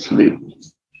cannot sleep.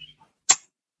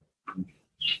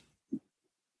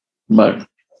 But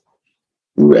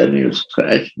when you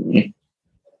scratch me,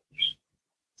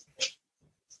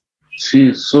 she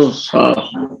is so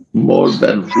soft, more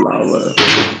than flower,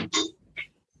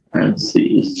 and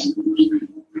she is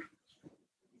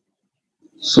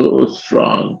so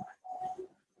strong.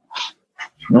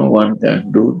 No one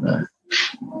can do that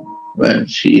when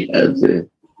she has a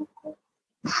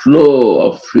flow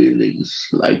of feelings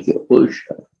like a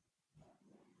ocean.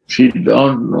 She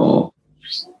don't know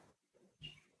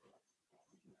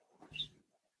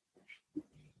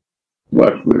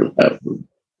what will happen.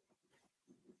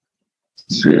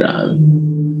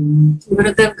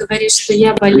 Гурудев говорит, что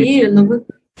я болею, но вы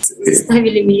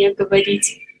заставили меня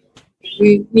говорить.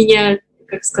 Вы меня,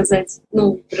 как сказать,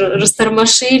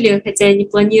 растормошили, хотя я не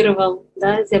планировал,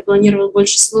 да, я планировал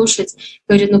больше слушать.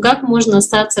 Говорит, как можно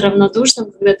остаться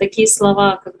равнодушным, когда такие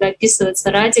слова, когда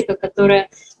описывается Радика, которая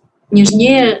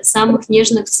нежнее самых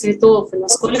нежных цветов, и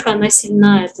насколько она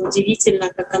сильна. Это удивительно,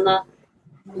 как она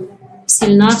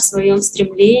сильна в своем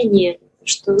стремлении,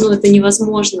 что это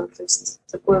невозможно, то есть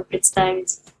такое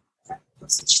представить, такое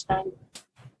сочетание.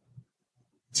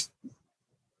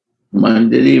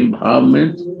 Manjari Bhav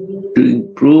means to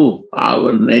improve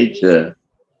our nature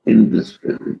in this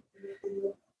field.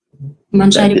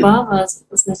 Манджари Бхава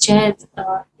означает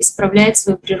исправлять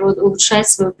свою природу, улучшать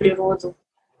свою природу,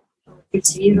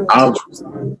 культивировать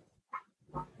чувства.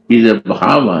 Is a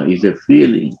bhava, is a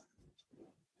feeling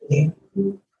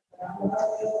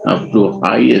up to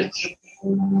highest.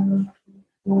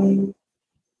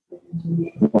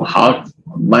 How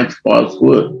much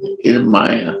possible in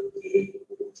Maya.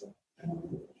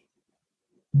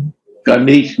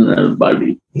 Conditional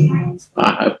body.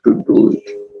 I have to do it.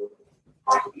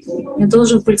 Я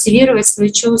должен культивировать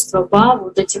свои чувства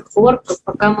бхаву до тех пор,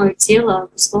 пока мое тело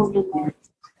обусловленное,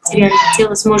 материальное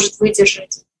тело сможет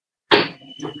выдержать.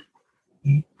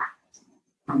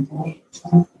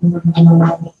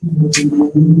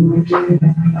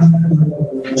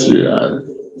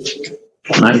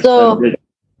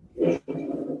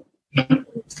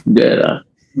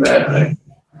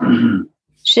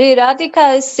 Shri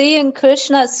Radhika is seeing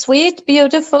Krishna's sweet,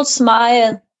 beautiful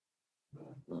smile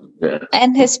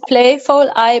and his playful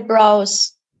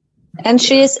eyebrows, and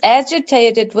she is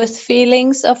agitated with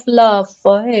feelings of love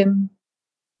for him.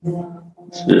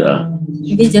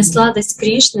 Видя сладость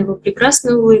Кришны, его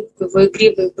прекрасную улыбку, его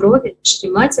игривые брови,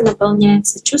 Шримати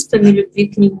наполняется чувствами любви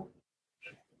к нему.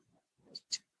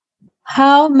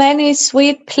 How many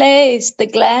sweet plays the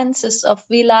glances of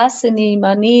Vilasini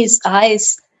Mani's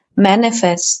eyes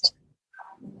manifest.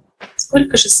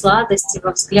 Сколько же сладости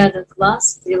во взглядах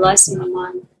глаз Виласини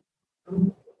Мани.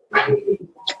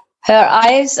 Her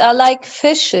eyes are like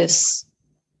fishes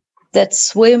that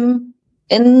swim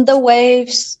in the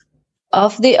waves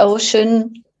of the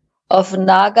ocean of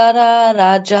Nagara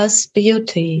Raja's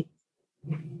beauty.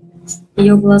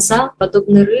 Ее глаза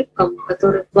подобны рыбкам,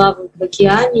 которые плавают в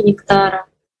океане нектара,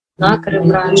 Нагары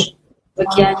Раджи, в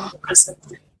океане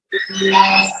красоты.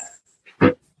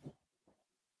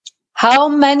 How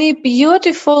many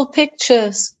beautiful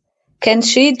pictures can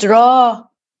she draw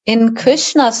in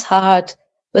Krishna's heart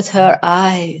with her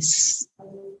eyes?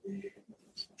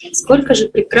 Сколько же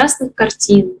прекрасных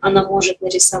картин она может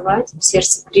нарисовать в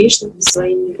сердце Кришны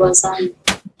своими глазами.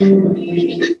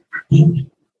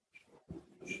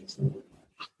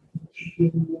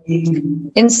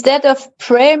 Instead of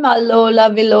Prema Lola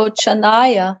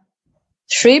Vilochanaya,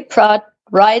 Sri Prad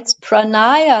writes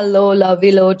Pranaya Lola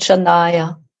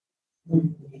Vilochanaya.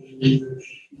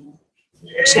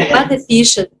 Шрипада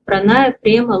пишет Праная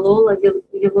Према Лола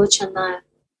Вилочаная.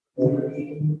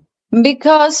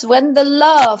 Because when the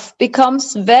love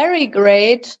becomes very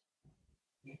great,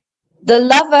 the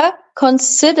lover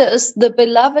considers the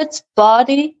beloved's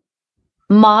body,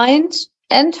 mind,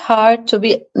 and heart to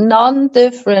be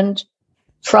non-different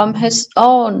from his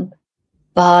own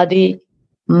body,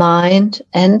 mind,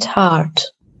 and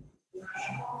heart.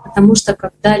 Потому что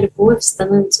когда любовь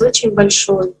становится очень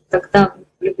большой, тогда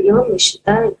влюбленный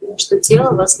считает, что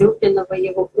тело возлюбленного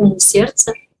его ум и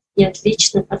сердце не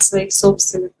отличны от своих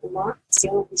собственных ума,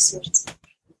 тела и сердца.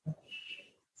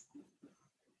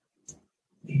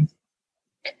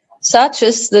 Such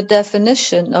is the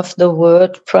definition of the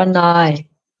word pranay.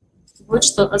 Вот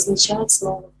что означает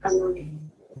слово пранай.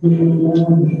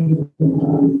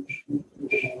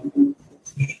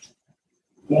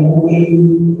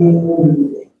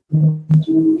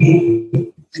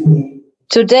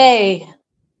 Today,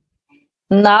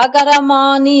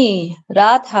 Nagaramani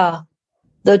Radha,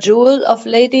 the jewel of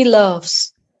lady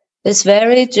loves, is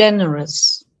very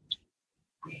generous.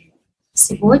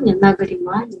 Сегодня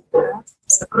Нагаримани,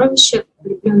 сокровище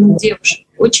влюбленных девушек,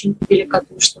 очень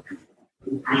великодушно.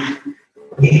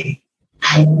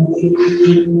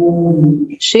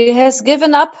 She has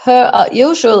given up her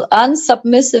usual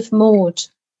unsubmissive mood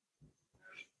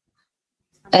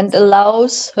and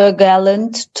allows her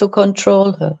gallant to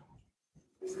control her.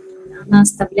 Она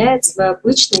оставляет свое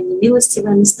обычное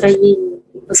немилостивое настроение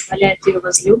и позволяет ее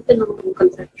возлюбленному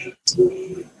контролировать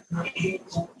ее.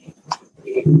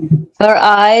 Her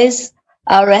eyes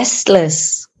are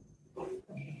restless.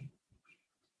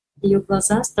 Ее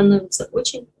глаза становятся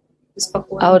очень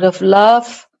беспокойными. Out of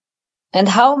love, and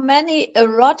how many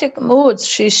erotic moods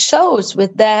she shows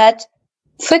with that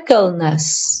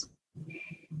fickleness.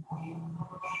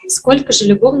 Сколько же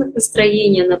любовных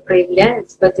настроений она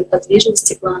проявляет в этой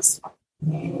подвижности глаз.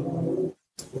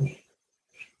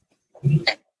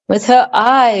 With her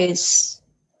eyes,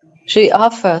 she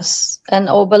offers an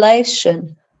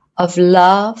oblation of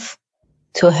love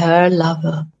to her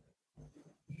lover.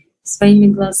 Своими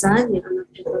глазами она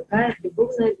предлагает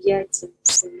любовное объятие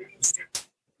своему.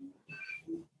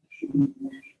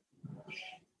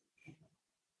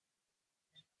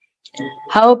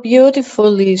 How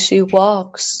beautifully she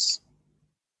walks,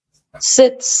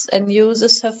 sits and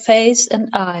uses her face and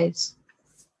eyes,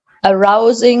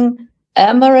 arousing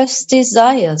amorous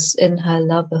desires in her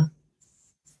lover.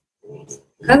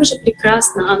 Как же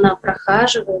прекрасно она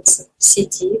прохаживается,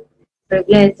 сидит,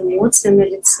 проявляет эмоции на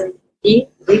лице и,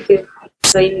 двигая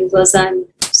своими глазами,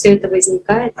 все это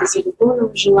возникает из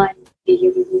любовного желания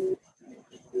ее любви.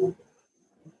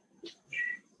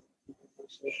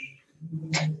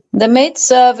 The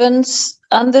maidservants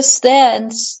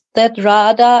understands that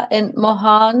Radha and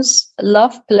Mohan's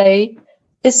love play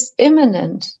is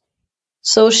imminent,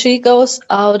 so she goes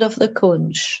out of the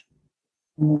kunj.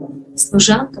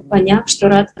 Служанка, поняв, что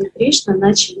Радха и Кришна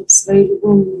начали свою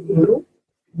любовную игру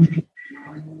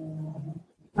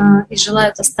и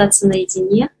желают остаться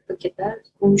наедине, покидают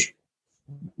кунж.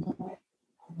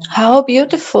 How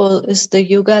beautiful is the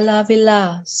Yugala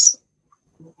Vilas!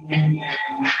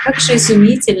 Как же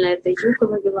изумительно это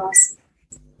Югала Виласа.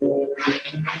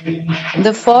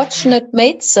 The fortunate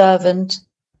maidservant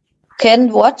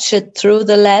can watch it through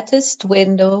the latticed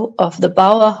window of the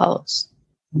bower house.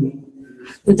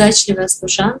 Удачливая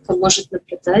служанка может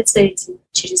наблюдать за этим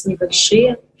через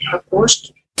небольшие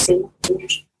окошки в стенах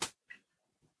кунжа.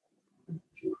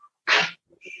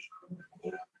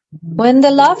 When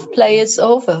the love play is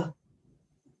over,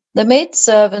 the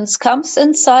maidservant comes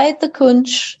inside the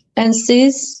kunj and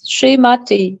sees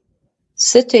Srimati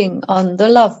sitting on the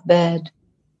love bed.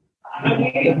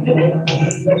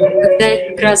 Когда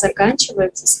игра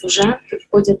заканчивается, служанки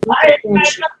входят внутрь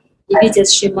кунжа и видят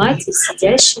Шримати,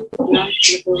 сидящим на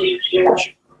любовном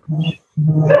ложе.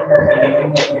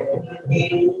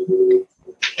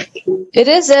 It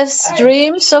is as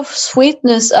streams of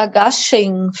sweetness are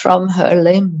gushing from her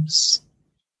limbs.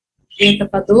 И это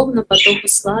подобно потоку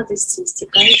сладости,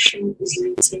 истекающему из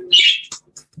ее тела.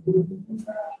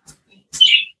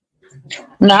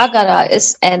 Nagara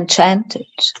is enchanted.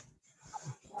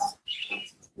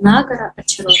 Нагара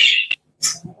очарован.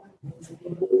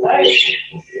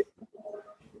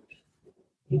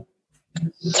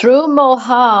 Through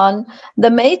Mohan, the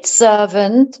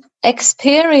maidservant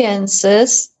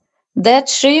experiences that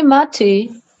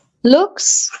Srimati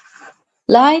looks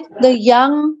like the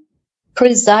young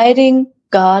presiding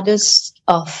goddess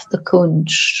of the Kunj.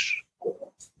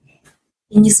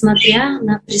 И несмотря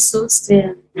на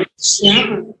присутствие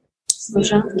Шьямы,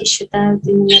 служанки считают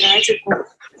именно Радику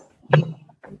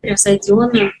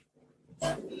превзойденным.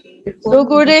 So,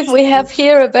 Gurudev, we have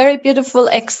here a very beautiful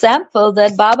example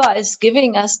that Baba is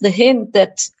giving us the hint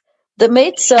that the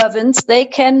maidservants, they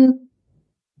can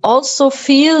also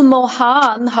feel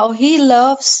Mohan, how he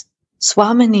loves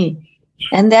Swamini.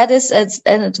 And that is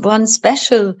one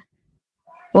special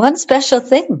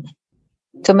thing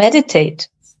to meditate.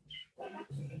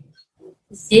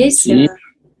 Здесь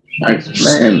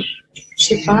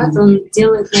Шипат, он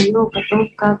делает намек о том,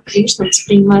 как Кришна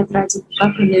воспринимает Радику,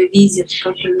 как он ее видит,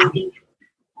 как он ее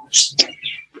видит.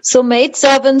 So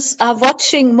maidservants are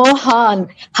watching Mohan,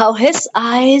 how his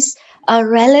eyes are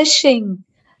relishing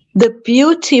the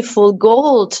beautiful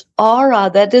gold aura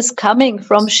that is coming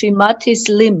from Shrimati's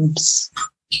limbs.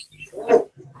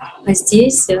 А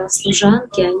здесь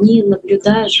служанки, они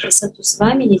наблюдают красоту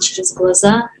Свамини через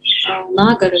глаза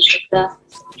Нагары, когда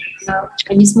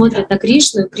они смотрят на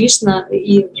Кришну,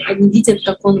 и они видят,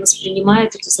 как он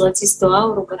воспринимает эту золотистую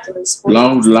ауру, которая исходит.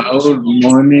 Loud,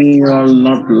 morning or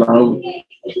not loud.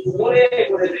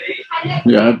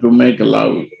 You have to make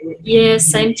loud.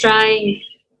 Yes, I'm trying.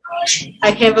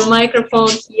 I have a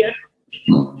microphone here.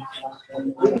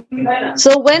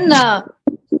 So when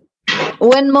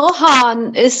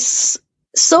Mohan is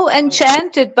so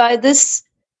enchanted by this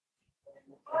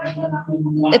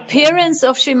appearance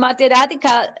of Srimati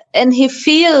Radhika, and he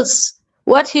feels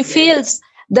what he feels,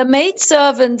 the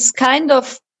maidservants kind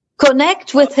of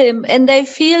connect with him and they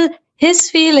feel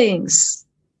his feelings.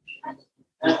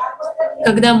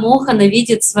 Когда Мохана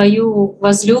видит свою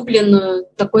возлюбленную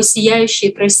такой сияющей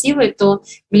и красивой, то,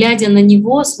 глядя на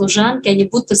него, служанки, они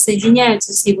будто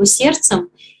соединяются с его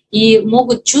сердцем и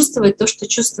могут чувствовать то, что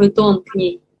чувствует он к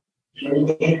ней.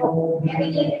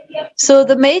 So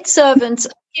the maidservants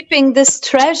are keeping this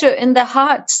treasure in their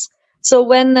hearts. So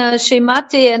when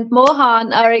Srimati and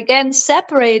Mohan are again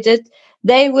separated,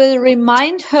 they will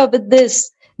remind her with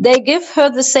this. They give her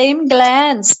the same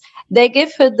glance. They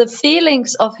give her the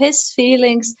feelings of his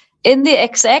feelings in the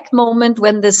exact moment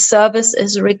when the service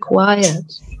is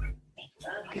required.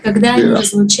 Когда они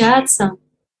разлучатся,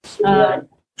 very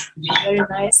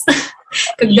nice.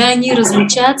 Когда они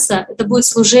разлучатся, это будет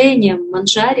служением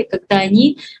манджари, когда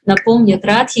они напомнят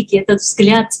Радхике этот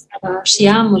взгляд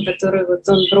Шьямы, который вот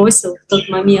он бросил в тот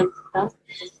момент. Да?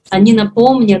 Они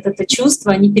напомнят это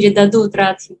чувство, они передадут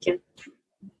Радхике.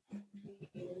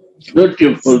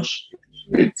 Beautiful.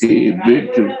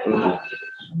 Beautiful.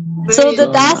 So the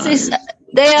dasis,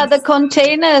 they are the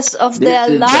containers of their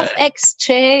love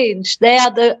exchange. They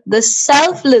are the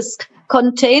selfless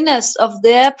containers of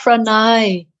their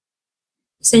pranay.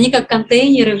 То есть они как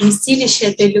контейнеры, вместилище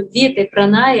этой любви, этой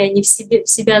пранаи, они в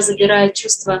себя забирают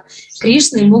чувства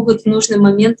Кришны и могут в нужный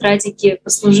момент Радике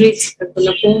послужить, как бы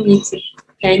напомнить.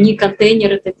 И они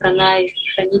контейнеры этой пранаи,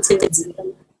 хранительницы.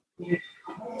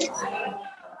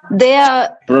 They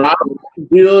are proud of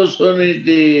you,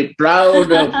 Sudhanidhi,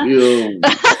 proud of you.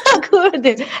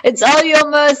 Good. It's all your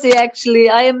mercy, actually.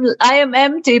 I am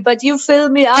empty, but you fill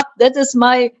me up. That is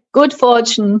my good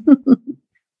fortune.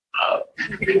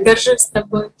 Горжусь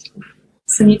тобой.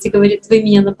 Сунити говорит, вы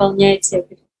меня наполняете.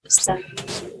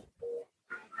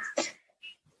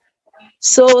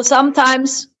 So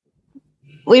sometimes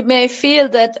we may feel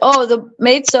that, oh, the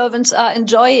maidservants are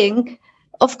enjoying.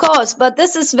 Of course, but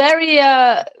this is very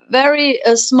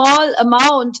small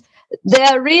amount.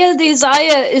 Their real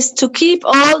desire is to keep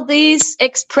all these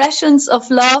expressions of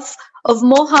love, of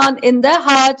Mohan in their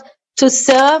heart to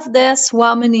serve their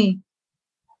Swamini.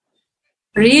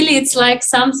 Really, it's like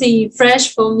something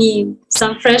fresh for me,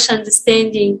 some fresh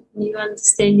understanding, new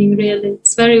understanding, really.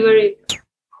 It's very, very...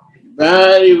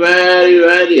 Very, very,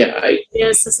 very high.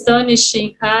 Yes,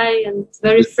 astonishing, high and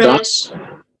very fresh.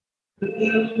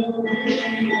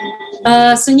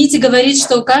 Сунити говорит,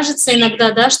 что кажется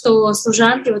иногда, да, что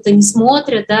служанки вот они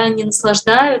смотрят, да, они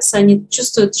наслаждаются, они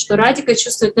чувствуют, что Радика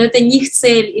чувствует, но это не их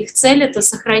цель. Их цель — это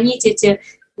сохранить эти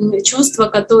чувства,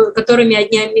 которыми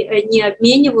они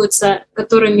обмениваются,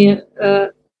 которыми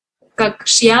как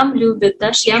Шьям любит,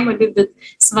 да, Шьяма любит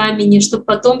Свамини, чтобы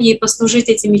потом ей послужить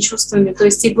этими чувствами. То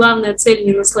есть их главная цель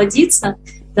не насладиться,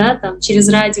 да, там, через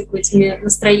Радику этими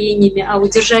настроениями, а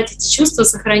удержать эти чувства,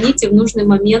 сохранить и в нужный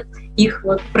момент их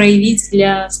вот проявить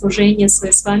для служения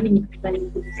своей Свамини, когда они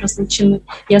будут разлучены.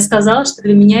 Я сказала, что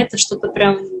для меня это что-то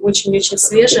прям очень-очень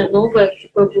свежее, новое,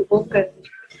 такое глубокое.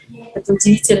 Это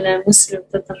удивительная мысль вот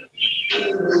эта.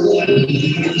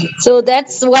 So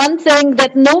that's one thing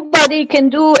that nobody can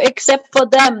do except for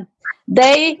them.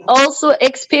 They also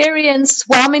experience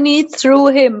Swamini through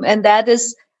him, and that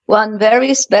is one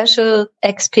very special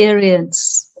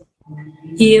experience.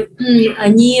 И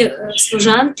они,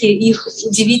 служанки, их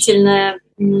удивительная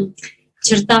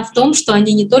черта в том, что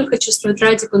они не только чувствуют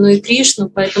Радику, но и Кришну,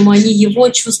 поэтому они его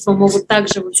чувства могут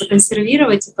также вот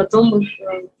законсервировать и потом их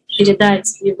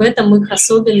передать. И в этом их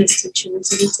особенность очень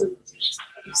удивительная.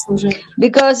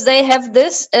 Because they have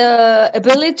this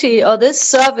ability or this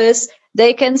service,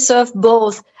 they can serve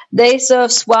both. They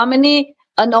serve Swamini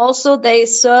and also they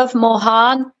serve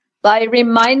Mohan by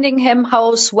reminding him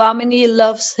how Swamini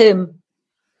loves him.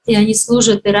 И они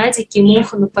служат и Радике, и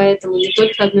Мохану, поэтому не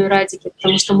только одной Радике,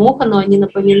 потому что Мохану они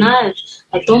напоминают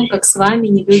о том, как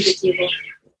Свамини любит его.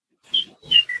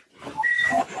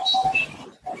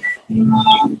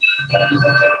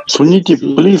 Suniti,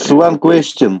 please, one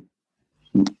question.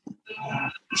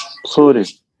 Sorry.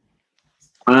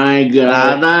 My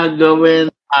Radha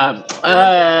Govinda,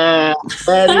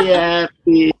 very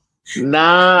happy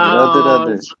now.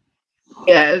 Radha.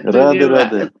 Yes,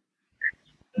 Radha.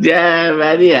 Yeah,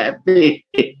 very happy.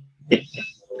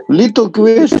 Little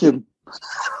question.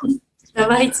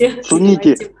 Давайте.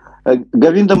 Suniti,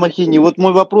 Говинда Махини, вот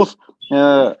мой вопрос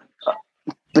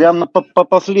прямо по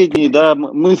последней, да,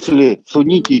 мысли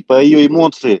Сунити, по ее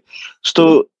эмоции,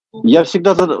 что я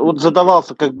всегда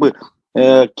задавался как бы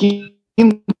Кингри,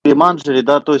 Манджери,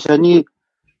 да, то есть они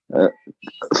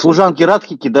служанки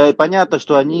Радхики, да, и понятно,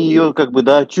 что они ее как бы,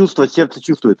 да, чувствуют, сердце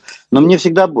чувствует. Но мне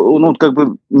всегда, ну, как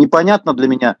бы непонятно для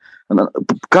меня,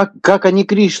 как они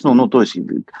Кришну, ну, то есть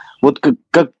вот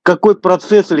какой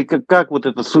процесс или как вот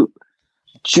это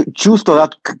чувство,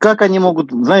 как они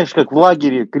могут, знаешь, как в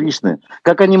лагере Кришны,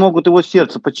 как они могут его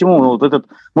сердце, почему, ну, вот этот,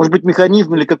 может быть,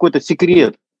 механизм или какой-то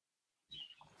секрет.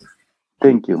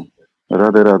 Thank you.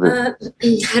 Radha.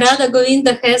 Radha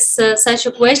Govinda has such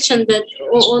a question that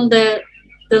on the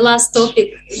last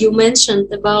topic you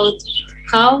mentioned about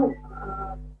how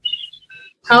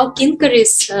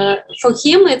Kinkaris, for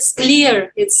him it's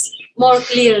clear, it's more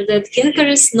clear that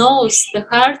Kinkaris knows the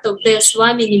heart of their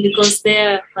Swamini because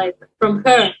they're like from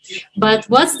her. But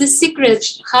what's the secret?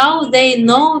 How they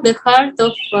know the heart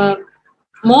of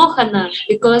Mohana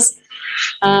because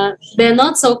they're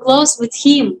not so close with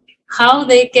him. How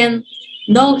they can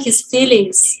know his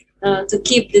feelings, to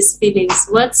keep these feelings?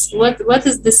 What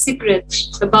is the secret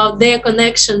about their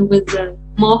connection with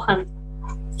Mohan,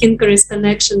 Kinkari's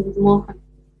connection with Mohan,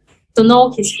 to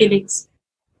know his feelings?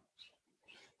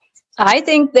 I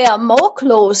think they are more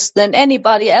close than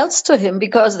anybody else to him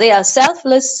because they are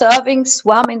selfless serving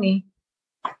Swamini.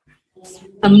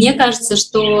 Мне кажется,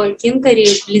 что Кинкари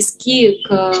близки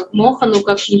к Мохану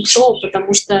как никто,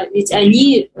 потому что ведь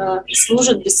они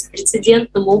служат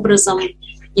беспрецедентным образом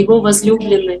его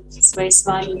возлюбленной, своей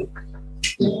Свами.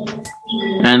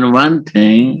 And one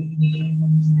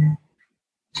thing,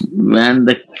 when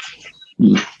the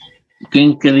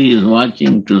Kinkari is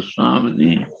watching to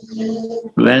Swamini,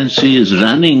 when she is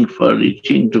running for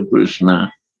reaching to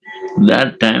Krishna,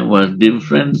 that time was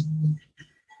different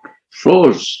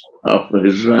force of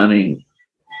his running.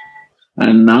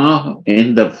 And now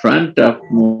in the front of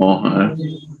Mohan,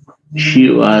 she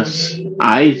was,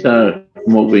 eyes are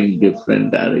moving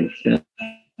different direction.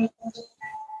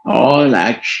 All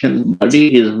action,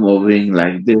 body is moving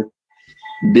like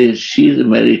this. She is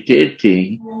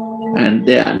meditating and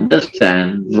they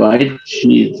understand why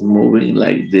she is moving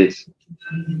like this.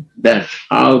 That's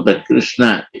how the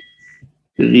Krishna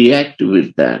react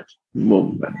with that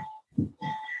movement.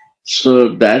 So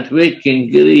that way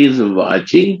Kinkari is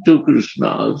watching to Krishna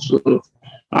also.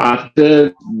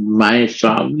 After my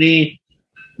softness,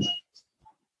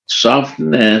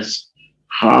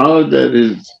 how there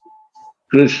is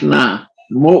Krishna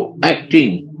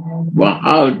acting,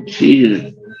 how she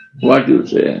is, what you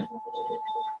say?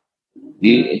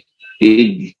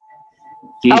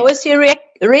 How is he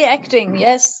reacting?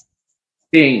 Yes.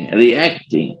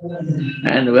 Reacting.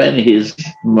 And when he's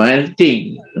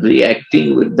melting,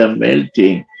 reacting with the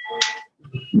melting,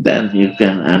 then you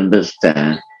can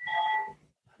understand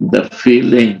the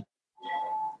feeling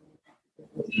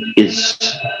is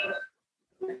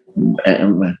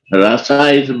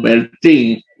Rasa is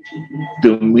melting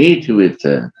to meet with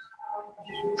the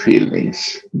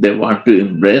feelings. They want to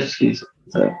embrace each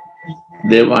other.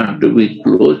 They want to be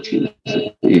close to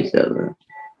each other.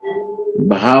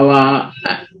 Bhava,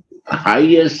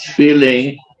 highest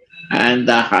feeling, and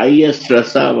the highest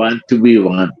rasa want to be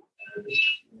one.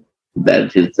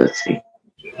 That is the thing.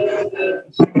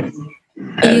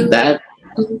 And that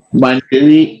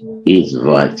Manjari is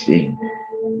watching.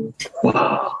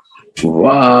 Wow.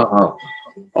 Wow.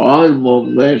 All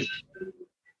movement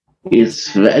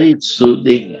is very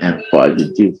soothing and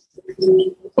positive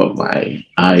for my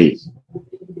eyes.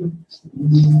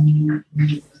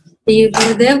 И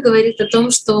Гурудев говорит о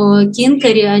том, что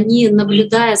кинкари, они,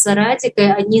 наблюдая за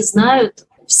Радикой, они знают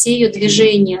все ее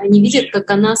движения. Они видят,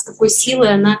 как она, с какой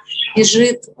силой она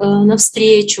бежит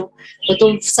навстречу.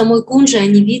 Потом в самой кунже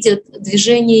они видят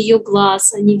движение ее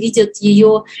глаз, они видят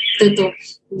ее,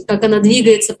 как она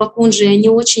двигается по кунже, и они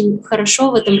очень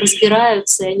хорошо в этом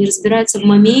разбираются. И они разбираются в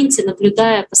моменте,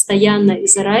 наблюдая постоянно и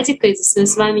за Радикой, и за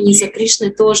Свамини, и за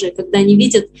Кришной тоже. И когда они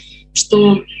видят,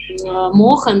 что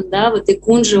Мохан, да, в этой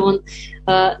кунже, он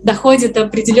доходит до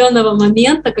определенного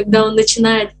момента, когда он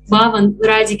начинает, Бхаван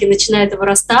Радики начинает его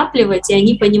растапливать, и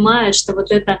они понимают, что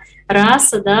вот эта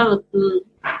раса, да, вот,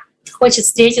 хочет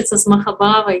встретиться с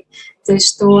Махабхавой, то есть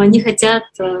что они хотят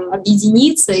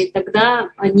объединиться, и тогда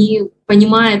они,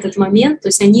 понимая этот момент, то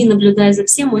есть они, наблюдая за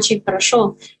всем, очень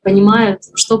хорошо понимают,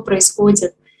 что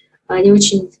происходит. Они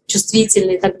очень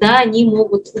чувствительны, тогда они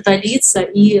могут удалиться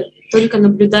и только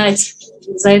наблюдать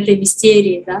за этой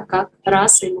мистерией, да, как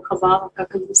Раса и Махабхава,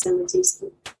 как они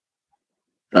взаимодействуют.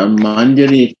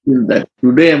 Manjari feels that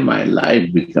today my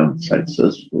life becomes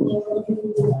successful.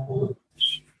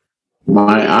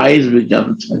 My eyes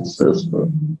become successful.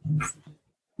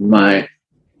 My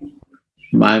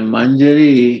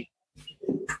Manjari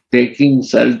taking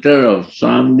shelter of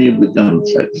Swami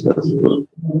becomes successful.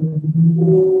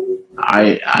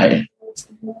 I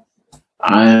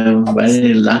am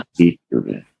very lucky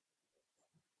today.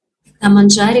 А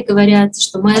Манджари говорят,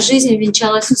 что моя жизнь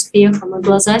венчалась успехом, и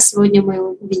глаза сегодня мои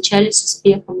венчались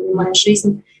успехом, и моя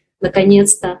жизнь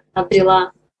наконец-то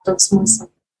обрела тот смысл.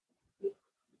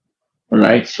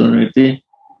 Right, Sudhanidhi?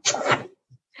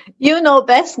 You know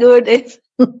best, Gurudev.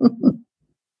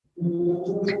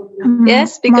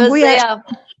 Yes, because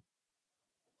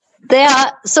they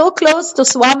are so close to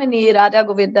Swamini, Radha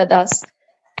Govinda Das.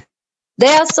 They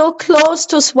are so close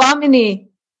to Swamini,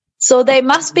 so they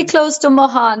must be close to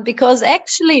Mohan, because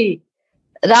actually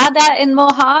Radha and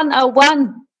Mohan are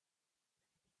one.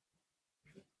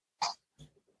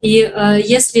 И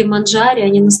если Манджари,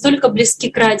 они настолько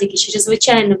близки к Радике,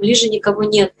 чрезвычайно, ближе никого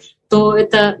нет, то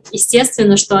это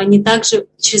естественно, что они также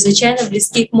чрезвычайно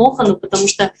близки к Мохану, потому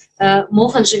что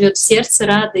Мохан живет в сердце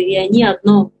Рады, и они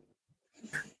одно.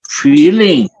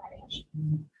 Feeling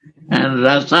and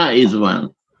rasa is one.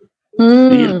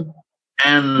 Feeling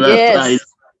and rasa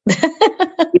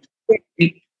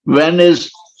is when it's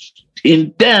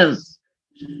intense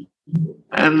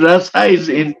and rasa is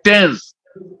intense,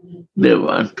 they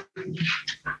want.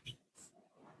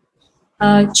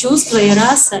 Чувство и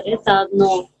раса — это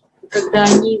одно. Когда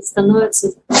они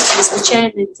становятся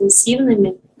чрезвычайно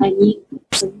интенсивными, они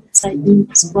с одним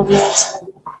сплавляются.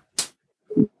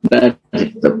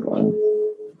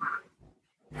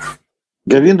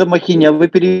 Говинда Махини, а вы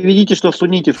переведите, что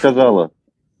Сунити сказала.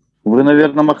 Вы,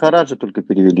 наверное, Махараджа только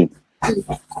перевели.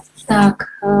 Так.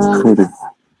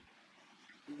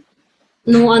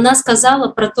 Ну, она сказала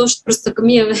про то, что просто ко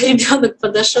мне ребенок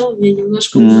подошел, мне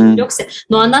немножко увлекся,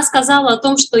 но она сказала о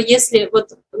том, что если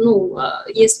вот,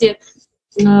 если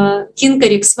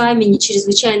кинкари с вами не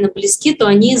чрезвычайно близки, то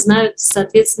они знают,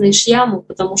 соответственно, и Шьяму,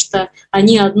 потому что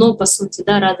они одно, по сути,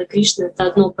 да, Рада Кришна — это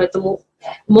одно, поэтому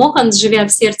Мохан, живя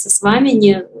в сердце с вами,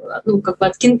 не, как бы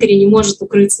от кинкари не может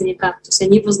укрыться никак, то есть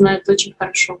они его знают очень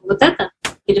хорошо. Вот это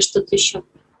или что-то еще?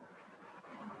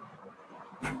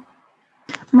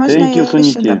 Можно я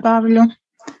еще добавлю?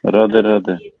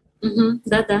 Рада.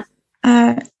 Да.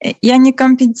 Я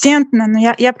некомпетентна,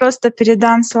 но я просто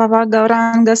передам слова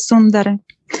Гауранга Сундары.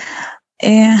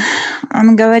 И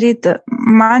он говорит,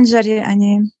 Манджари,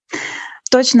 они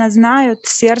точно знают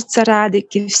сердце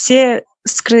Радики, все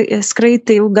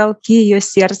скрытые уголки ее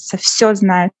сердца, все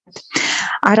знают.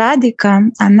 А Радика,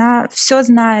 она все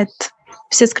знает,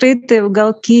 все скрытые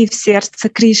уголки в сердце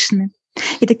Кришны.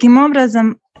 И таким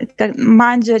образом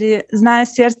Манджари, зная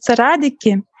сердце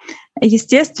Радики,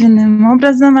 естественным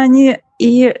образом они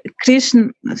и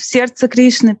сердце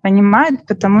Кришны понимают,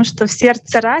 потому что в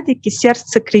сердце Радики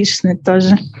сердце Кришны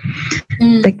тоже.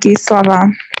 Такие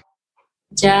слова.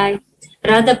 Джай.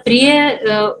 Radha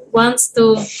Priya wants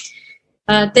to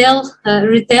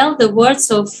retell the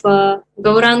words of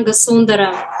Gauranga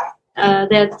Sundara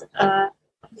that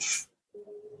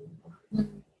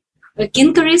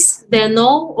Kinkaris, they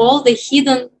know all the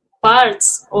hidden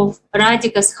parts of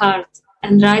Radhika's heart,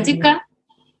 and Radhika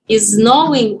is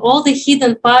knowing all the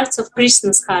hidden parts of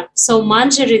Krishna's heart. So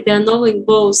Manjari, they are knowing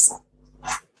both.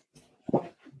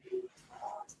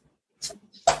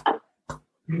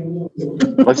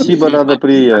 Спасибо, Рада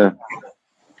Прия.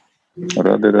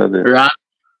 Рады.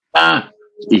 Radha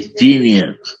is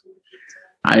genius.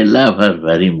 I love her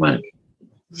very much.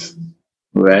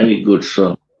 Very good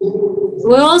soul.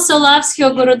 We also love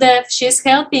your Gurudev. She's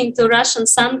helping to Russian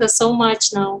Sangha so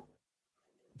much now.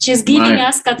 She's giving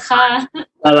us Katha.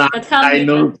 I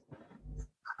know.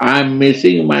 I'm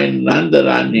missing my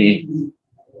Nandarani.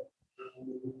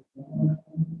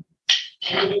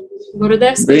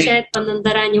 Gurudev скучает по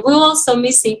Нандарани. We're also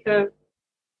missing her.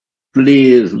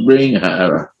 Please bring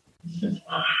her.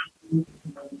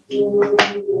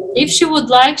 If she would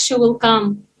like, she will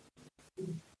come.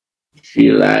 She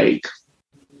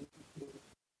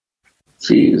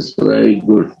is very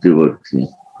good devotee.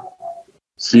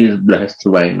 She is blessed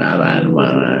by Narayan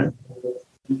Maharaj.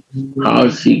 How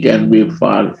she can be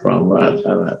far from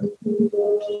Radha?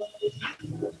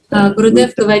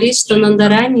 Гурудев говорит, что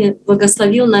Нандарани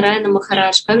благословил Нараяна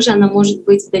Махарадж. Как же она может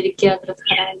быть вдалеке от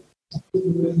Радхарани?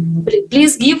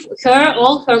 Please give her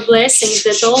all her blessings,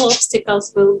 that all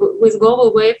obstacles will go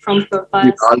away from her path.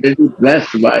 She is already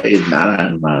blessed by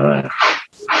Narayan Maharaj.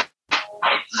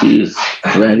 She is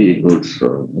very good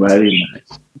soul, very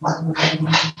nice.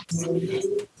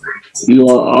 You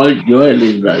are all jewel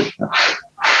in Rasa.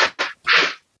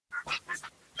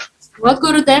 What,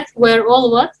 Gurudev? We're all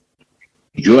what?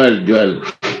 Jewel.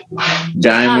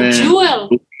 Diamond. Jewel.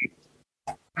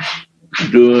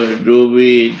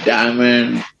 Ruby,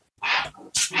 diamond,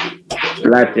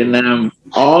 platinum,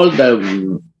 all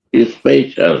the is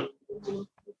special.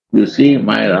 You see,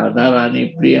 my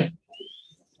Radharani Priya,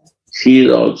 she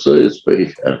is also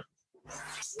special.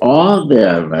 All they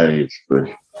are very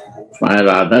special. My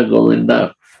Radha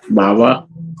Govinda Baba,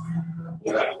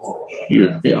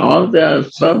 you see, all they are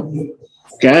some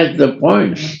catch the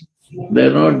points. They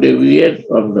don't deviate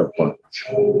from the points.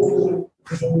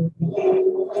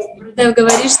 Гурудев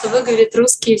говорит, что вы, говорит,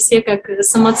 русские все как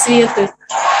самоцветы.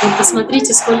 И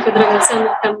посмотрите, сколько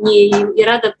драгоценных камней. И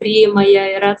Рада Прия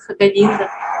моя, и Радха Говинда.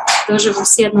 Тоже вы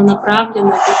все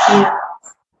однонаправлены, такие,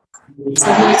 с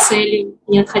одной целью,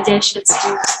 не отходящие от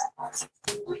цели.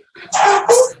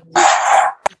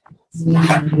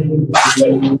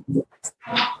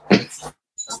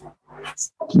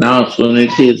 Now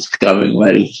Sudhanidhi is coming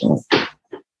very soon.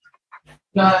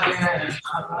 Jai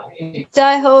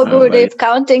Ho Gurudev,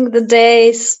 counting the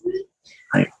days.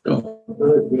 I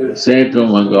say to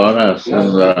Magara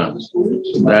Sundara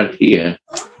that here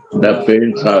the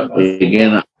paints are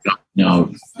again coming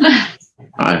out.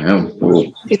 I have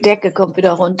to. Die Decke kommt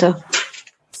wieder runter.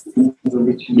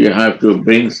 You have to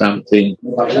bring something,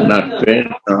 not paint,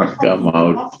 not come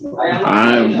out.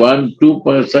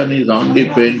 2% is only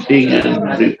painting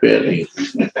and repairing.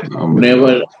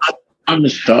 Never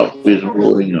non-stop is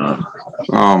going on.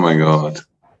 Oh my God.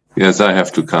 Yes, I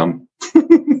have to come.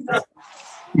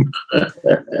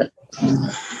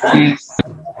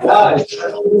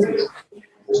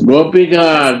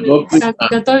 Gopika. Как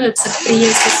готовятся к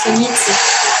приезду Сунити.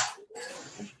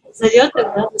 Зовет их,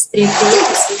 да, быстрее к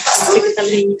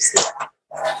приготовлению всех.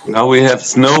 Now we have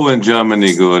snow in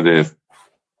Germany, Gurudev.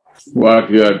 What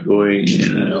you are doing, you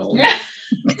know.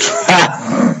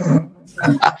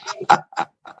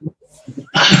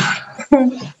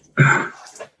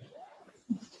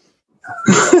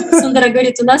 Сундара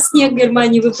говорит, у нас снег в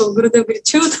Германии выпал. Гурудев говорит,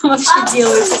 что вы там вообще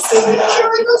делаете?